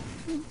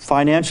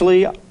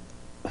 Financially,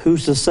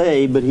 who's to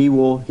say? But He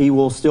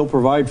will still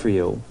provide for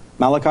you.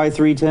 Malachi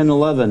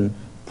 3:10-11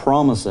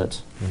 promise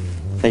it.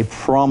 They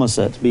promise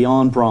it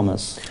beyond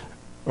promise.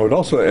 I would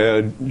also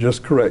add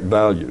just correct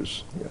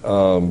values.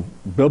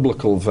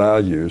 Biblical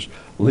values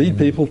lead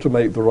people to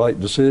make the right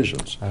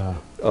decisions.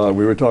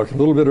 We were talking a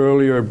little bit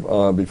earlier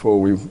before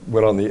we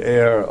went on the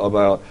air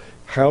about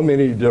how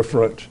many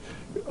different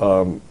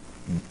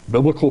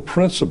biblical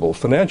principles,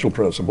 financial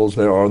principles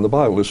there are in the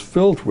Bible. It's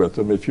filled with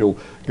them if you'll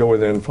go in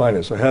there and find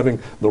it. So having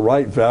the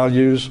right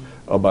values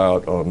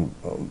about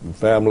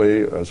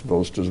family as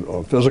opposed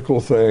to physical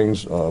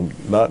things,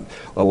 not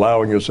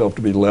allowing yourself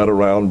to be led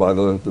around by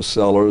the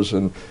sellers,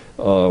 and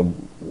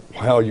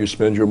how you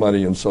spend your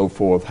money and so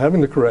forth.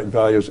 Having the correct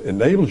values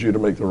enables you to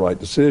make the right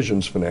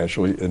decisions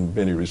financially in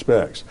many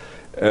respects.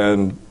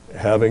 And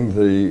having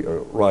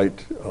the right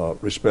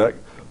respect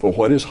for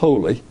what is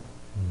holy.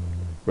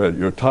 Well,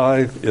 your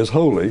tithe is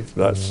holy.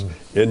 That's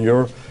in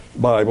your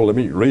Bible. Let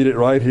me read it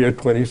right here,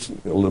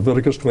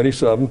 Leviticus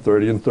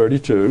 27:30 and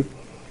 32.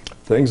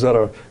 Things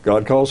that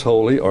God calls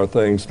holy are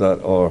things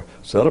that are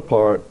set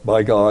apart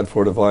by God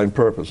for a divine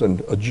purpose,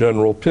 and a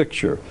general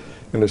picture.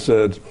 And it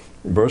said,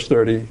 verse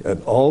 30,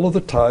 and all of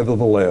the tithe of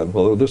the land,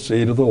 whether the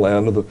seed of the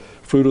land or the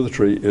fruit of the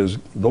tree, is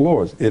the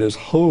Lord's. It is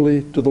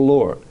holy to the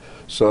Lord.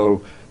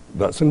 So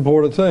that's an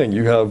important thing.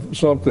 You have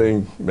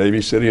something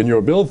maybe sitting in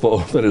your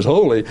billfold that is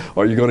holy.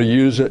 Are you going to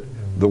use it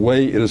the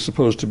way it is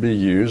supposed to be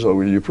used, or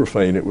will you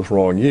profane it with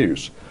wrong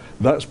use?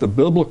 That's the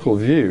biblical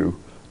view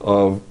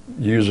of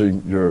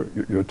using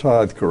your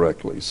tithe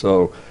correctly.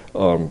 So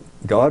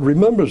God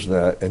remembers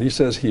that, and He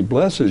says He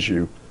blesses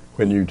you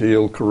when you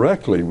deal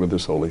correctly with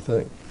this holy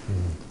thing.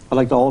 I'd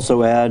like to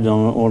also add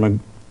on a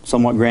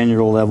somewhat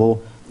granular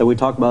level that we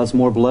talk about it's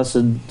more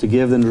blessed to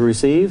give than to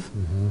receive.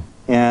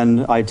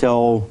 And I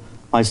tell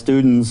my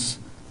students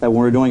that when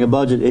we're doing a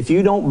budget, if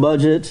you don't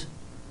budget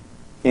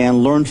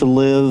and learn to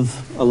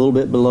live a little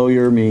bit below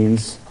your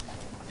means,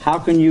 how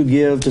can you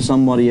give to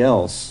somebody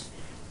else?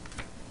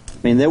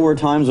 I mean, there were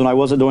times when I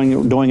wasn't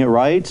doing it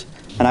right,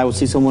 and I would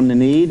see someone in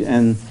need,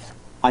 and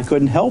I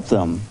couldn't help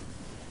them.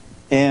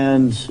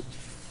 And,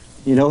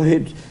 you know,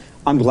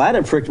 I'm glad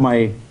it pricked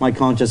my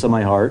conscience and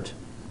my heart,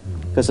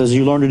 because as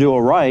you learn to do it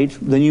right,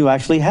 then you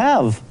actually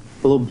have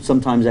a little,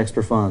 sometimes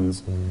extra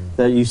funds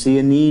that you see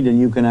a need and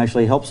you can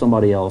actually help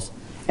somebody else.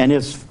 And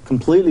it's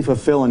completely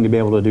fulfilling to be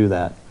able to do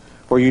that.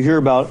 Or you hear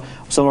about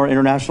some of our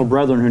international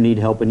brethren who need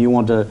help and you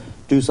want to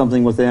do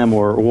something with them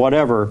or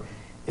whatever.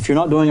 If you're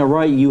not doing it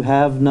right, you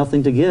have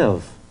nothing to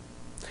give.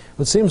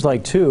 It seems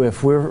like, too,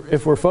 if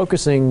we're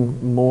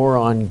focusing more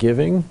on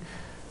giving,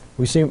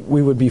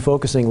 we would be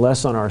focusing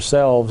less on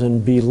ourselves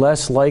and be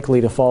less likely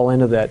to fall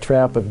into that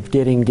trap of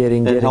getting,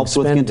 It helps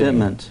spending. with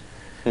contentment.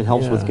 It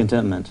helps with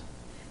contentment.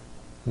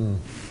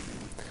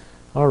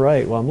 All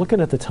right. Well, I'm looking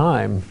at the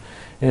time,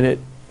 and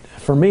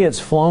for me, it's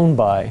flown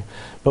by,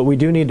 but we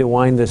do need to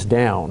wind this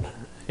down.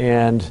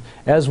 And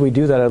as we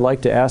do that, I'd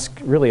like to ask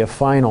really a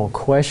final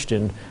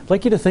question. I'd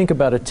like you to think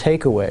about a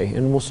takeaway,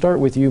 and we'll start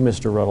with you,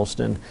 Mr.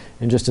 Ruddleston,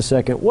 in just a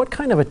second. What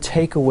kind of a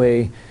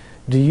takeaway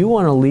do you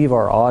want to leave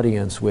our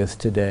audience with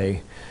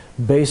today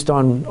based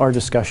on our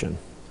discussion?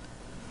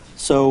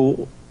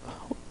 So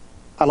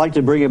I'd like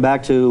to bring it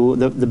back to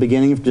the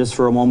beginning just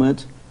for a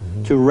moment,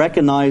 to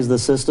recognize the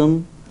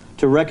system,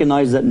 to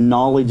recognize that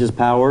knowledge is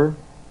power.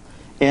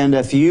 And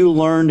if you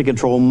learn to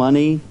control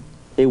money,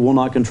 it will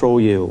not control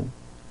you.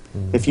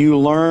 If you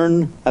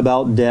learn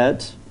about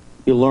debt,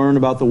 you learn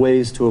about the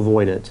ways to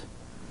avoid it.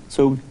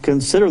 So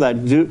consider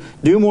that.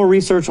 Do more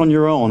research on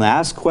your own.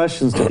 Ask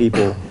questions to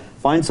people.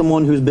 Find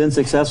someone who's been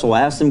successful.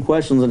 Ask them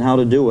questions on how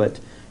to do it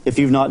if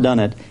you've not done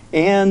it.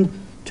 And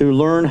to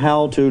learn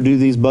how to do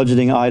these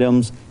budgeting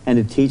items and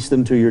to teach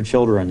them to your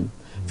children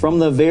from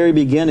the very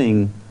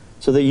beginning,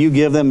 so that you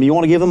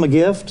want to give them a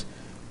gift,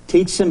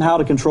 teach them how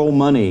to control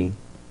money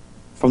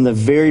from the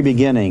very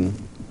beginning.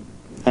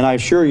 And I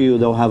assure you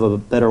they'll have a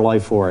better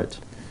life for it.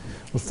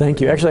 Well,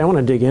 thank you. Actually, I want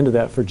to dig into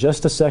that for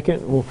just a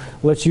second. We'll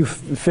let you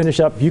finish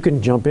up. You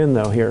can jump in,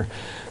 though, here.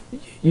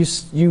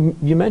 You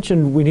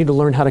mentioned we need to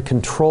learn how to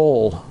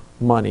control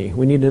money.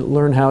 We need to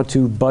learn how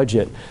to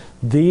budget.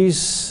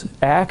 These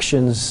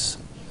actions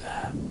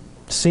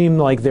seem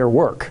like they're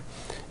work,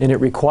 and it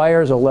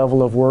requires a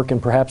level of work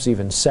and perhaps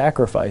even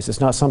sacrifice.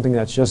 It's not something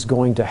that's just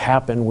going to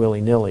happen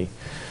willy-nilly.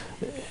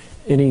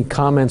 Any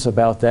comments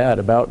about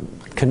that,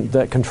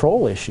 that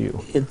control issue?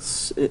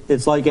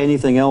 It's like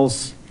anything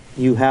else.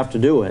 You have to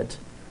do it.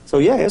 So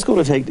yeah,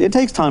 it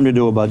takes time to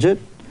do a budget.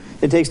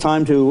 It takes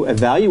time to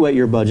evaluate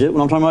your budget.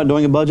 When I'm talking about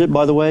doing a budget,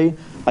 by the way,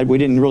 we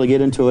didn't really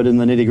get into it in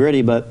the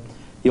nitty-gritty, but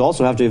you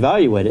also have to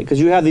evaluate it, because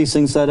you have these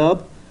things set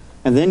up,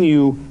 and then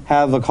you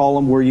have a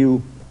column where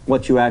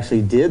what you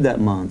actually did that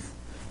month.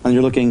 And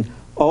you're looking,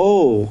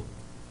 oh,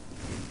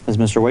 as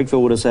Mr.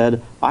 Wakefield would have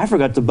said, I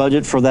forgot to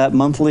budget for that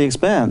monthly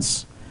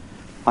expense.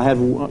 I had,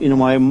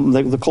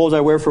 the clothes I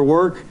wear for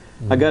work,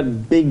 I got a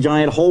big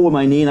giant hole in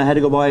my knee, and I had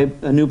to go buy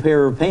a new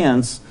pair of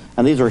pants.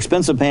 And these are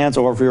expensive pants,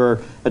 or if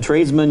you're a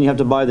tradesman, you have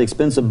to buy the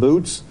expensive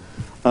boots.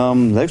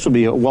 They should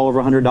be well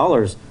over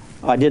 $100.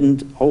 I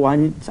didn't.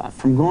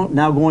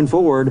 Now going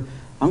forward,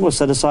 I'm going to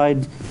set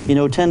aside,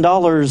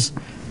 $10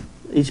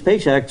 each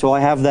paycheck, so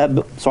I have that.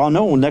 So I'll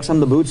know next time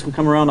the boots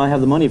come around, I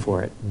have the money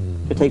for it.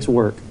 It takes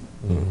work.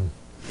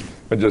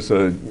 I just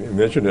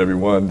mentioned to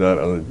everyone that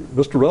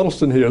Mr.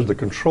 Ruddleston here is the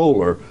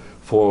controller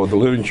for the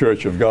Living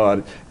Church of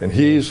God, and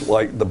he's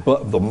like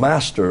the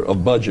master of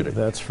budgeting.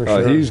 That's for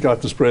sure. He's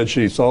got the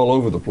spreadsheets all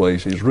over the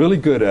place. He's really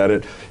good at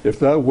it. If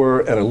that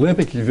were an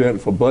Olympic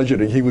event for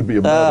budgeting, he would be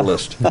a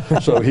medalist.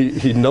 So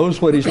he knows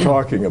what he's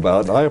talking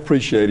about, and I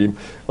appreciate him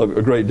a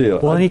great deal.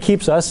 Well, and he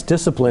keeps us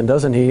disciplined,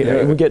 doesn't he?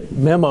 Yeah. We get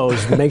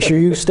memos. Make sure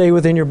you stay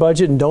within your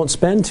budget and don't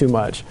spend too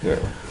much. Yeah.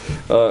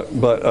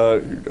 But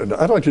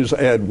I'd like to just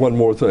add one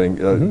more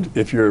thing.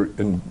 If you're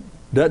in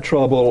debt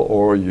trouble,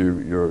 or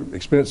your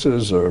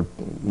expenses are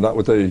not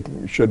what they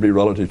should be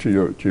relative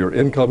to your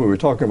income, we were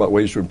talking about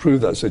ways to improve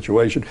that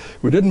situation.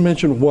 We didn't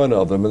mention one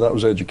of them, and that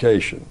was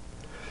education.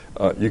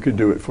 You can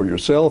do it for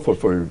yourself or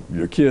for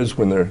your kids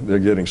when they're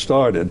getting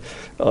started.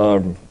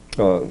 A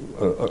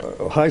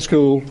high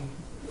school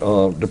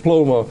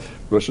diploma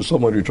versus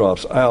someone who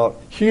drops out,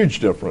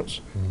 huge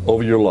difference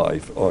over your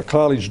life. A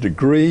college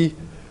degree,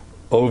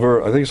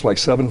 over, I think it's like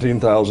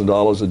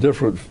 $17,000 a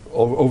different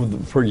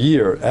per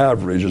year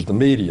average is the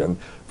median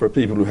for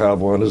people who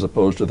have one, as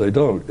opposed to they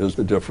don't, is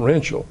the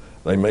differential.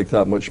 They make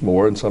that much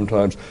more, and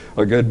sometimes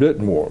a good bit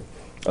more.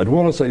 I'd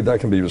want to say that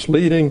can be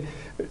misleading.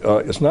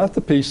 It's not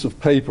the piece of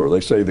paper,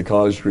 they say, the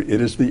college degree, it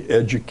is the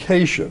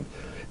education.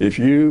 If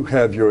you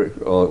have your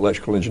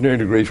electrical engineering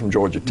degree from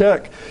Georgia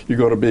Tech, you're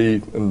going to be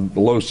in the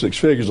low six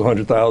figures,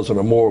 100,000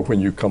 or more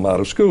when you come out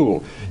of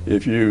school.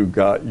 If you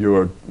got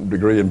your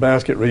degree in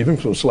basket weaving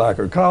from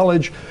Slacker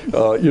College,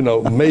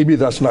 maybe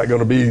that's not going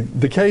to be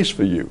the case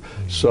for you.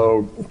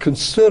 So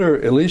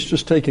consider at least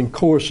just taking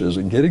courses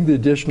and getting the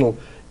additional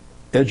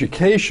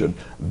education.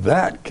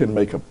 That can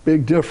make a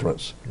big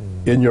difference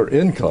in your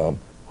income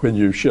when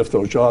you shift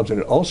those jobs, and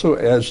it also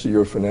adds to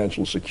your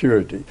financial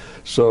security.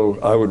 So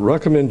I would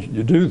recommend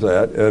you do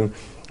that, and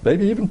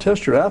maybe even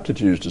test your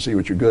aptitudes to see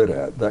what you're good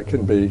at. That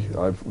can be,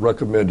 I've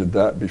recommended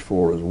that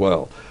before as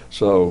well.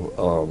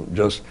 So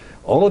just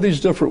all of these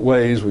different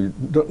ways. We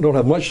don't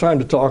have much time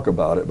to talk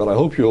about it, but I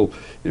hope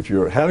if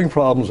you're having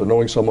problems or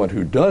knowing someone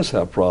who does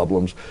have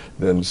problems,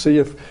 then see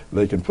if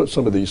they can put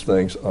some of these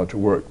things to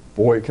work.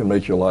 Boy, it can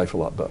make your life a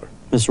lot better.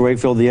 Mr.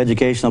 Wakefield, the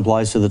education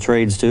applies to the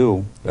trades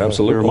too.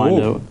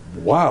 Absolutely.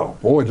 Wow,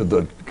 boy,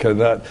 the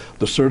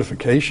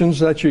certifications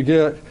that you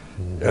get,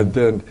 and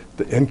then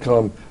the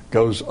income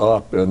goes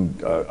up, and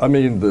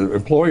the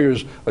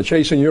employers are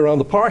chasing you around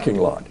the parking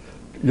lot.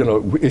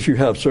 If you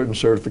have certain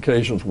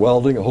certifications,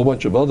 welding, a whole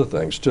bunch of other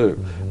things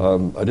too.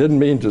 I didn't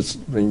mean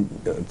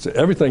to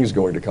everything's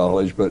going to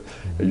college, but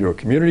your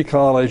community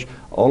college,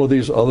 all of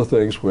these other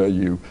things where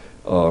you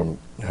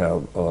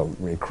have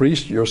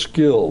increased your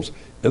skills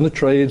in the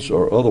trades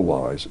or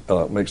otherwise,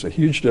 makes a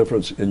huge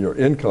difference in your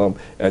income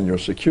and your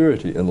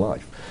security in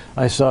life.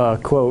 I saw a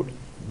quote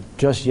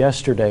just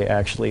yesterday,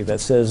 actually, that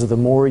says, the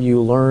more you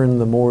learn,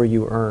 the more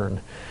you earn.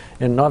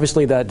 And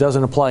obviously that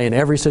doesn't apply in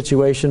every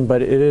situation,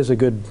 but it is a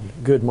good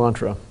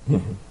mantra.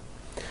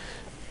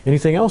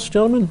 Anything else,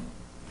 gentlemen?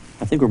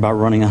 I think we're about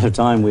running out of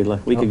time. We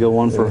could go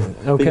on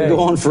we could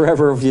go on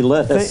forever if you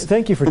let us.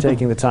 Thank you for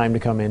taking the time to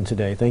come in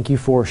today. Thank you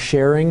for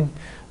sharing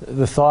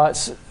the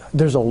thoughts.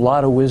 There's a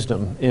lot of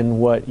wisdom in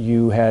what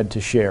you had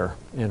to share,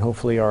 and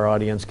hopefully our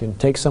audience can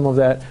take some of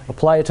that,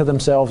 apply it to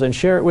themselves, and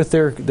share it with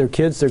their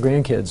kids, their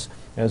grandkids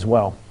as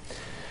well.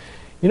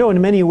 You know,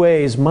 in many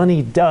ways,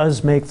 money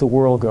does make the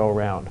world go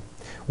round.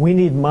 We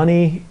need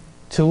money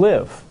to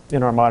live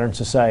in our modern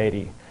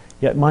society.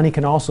 Yet money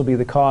can also be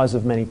the cause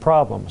of many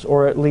problems,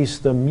 or at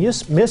least the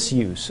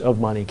misuse of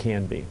money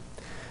can be.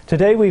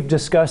 Today we've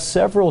discussed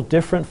several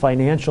different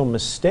financial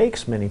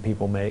mistakes many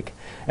people make,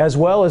 as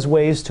well as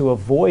ways to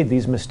avoid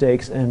these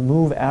mistakes and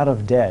move out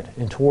of debt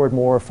and toward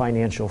more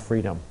financial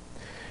freedom.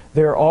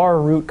 There are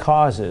root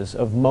causes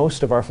of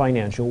most of our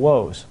financial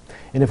woes,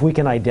 and if we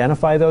can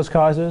identify those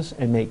causes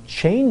and make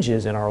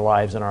changes in our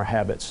lives and our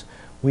habits,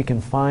 we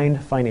can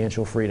find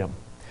financial freedom.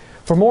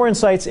 For more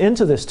insights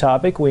into this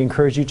topic, we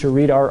encourage you to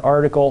read our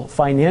article,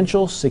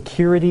 Financial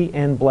Security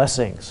and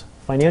Blessings.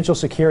 Financial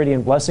Security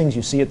and Blessings,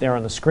 you see it there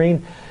on the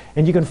screen.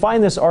 And you can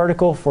find this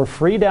article for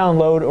free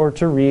download or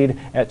to read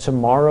at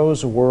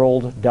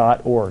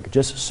tomorrowsworld.org.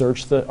 Just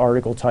search the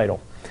article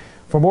title.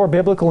 For more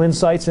biblical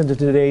insights into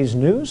today's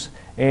news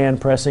and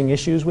pressing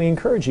issues, we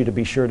encourage you to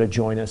be sure to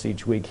join us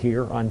each week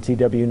here on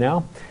TW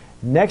Now.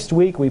 Next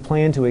week, we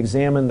plan to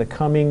examine the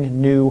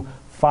coming new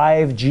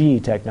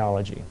 5G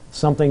technology,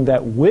 something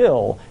that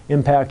will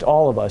impact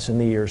all of us in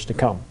the years to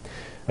come.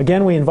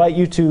 Again, we invite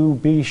you to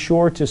be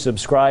sure to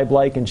subscribe,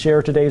 like, and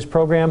share today's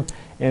program,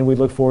 and we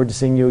look forward to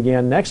seeing you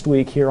again next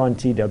week here on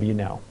TW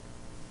Now.